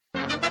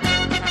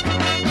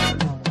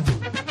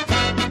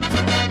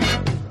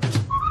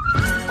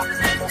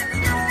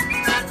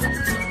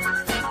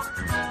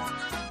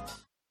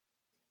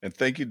 and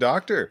thank you,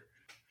 Doctor.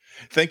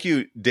 Thank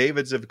you,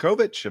 David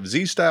Zivkovich of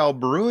ZStyle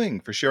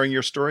Brewing, for sharing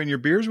your story and your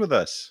beers with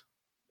us.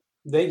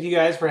 Thank you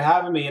guys for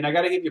having me. And I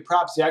got to give you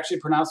props. You actually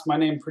pronounced my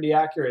name pretty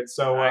accurate.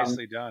 So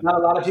Nicely done. not a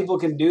lot of people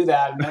can do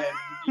that.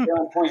 And you're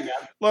on point, man.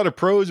 A lot of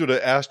pros would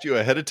have asked you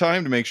ahead of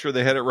time to make sure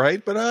they had it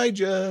right, but I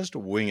just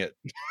wing it.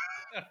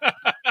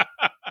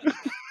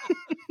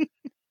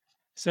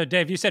 So,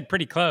 Dave, you said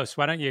pretty close.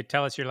 Why don't you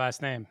tell us your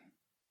last name?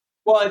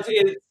 Well, it's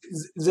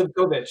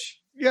Zivkovich.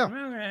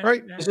 Yeah,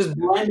 right. It's just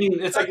blending.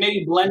 It's like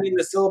maybe blending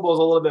the syllables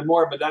a little bit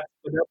more, but that's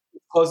as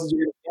close as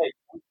you're going to get.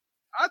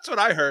 That's what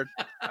I heard.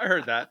 I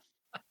heard that.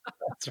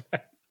 That's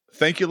right.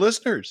 Thank you,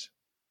 listeners.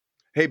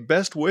 Hey,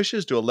 best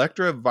wishes to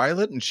Electra,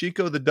 Violet, and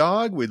Chico the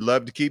dog. We'd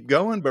love to keep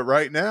going, but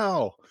right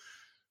now,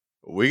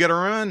 we got to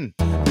run.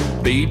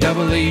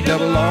 BEERUN,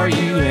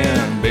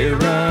 beer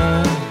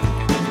run.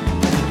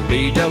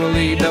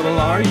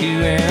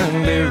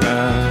 BEERUN, beer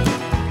run.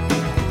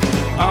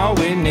 All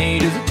we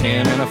need is a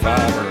 10 and a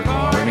 5, or a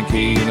car and a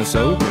key and a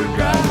sober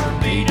driver.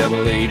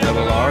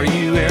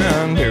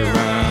 BEERUN, beer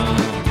run.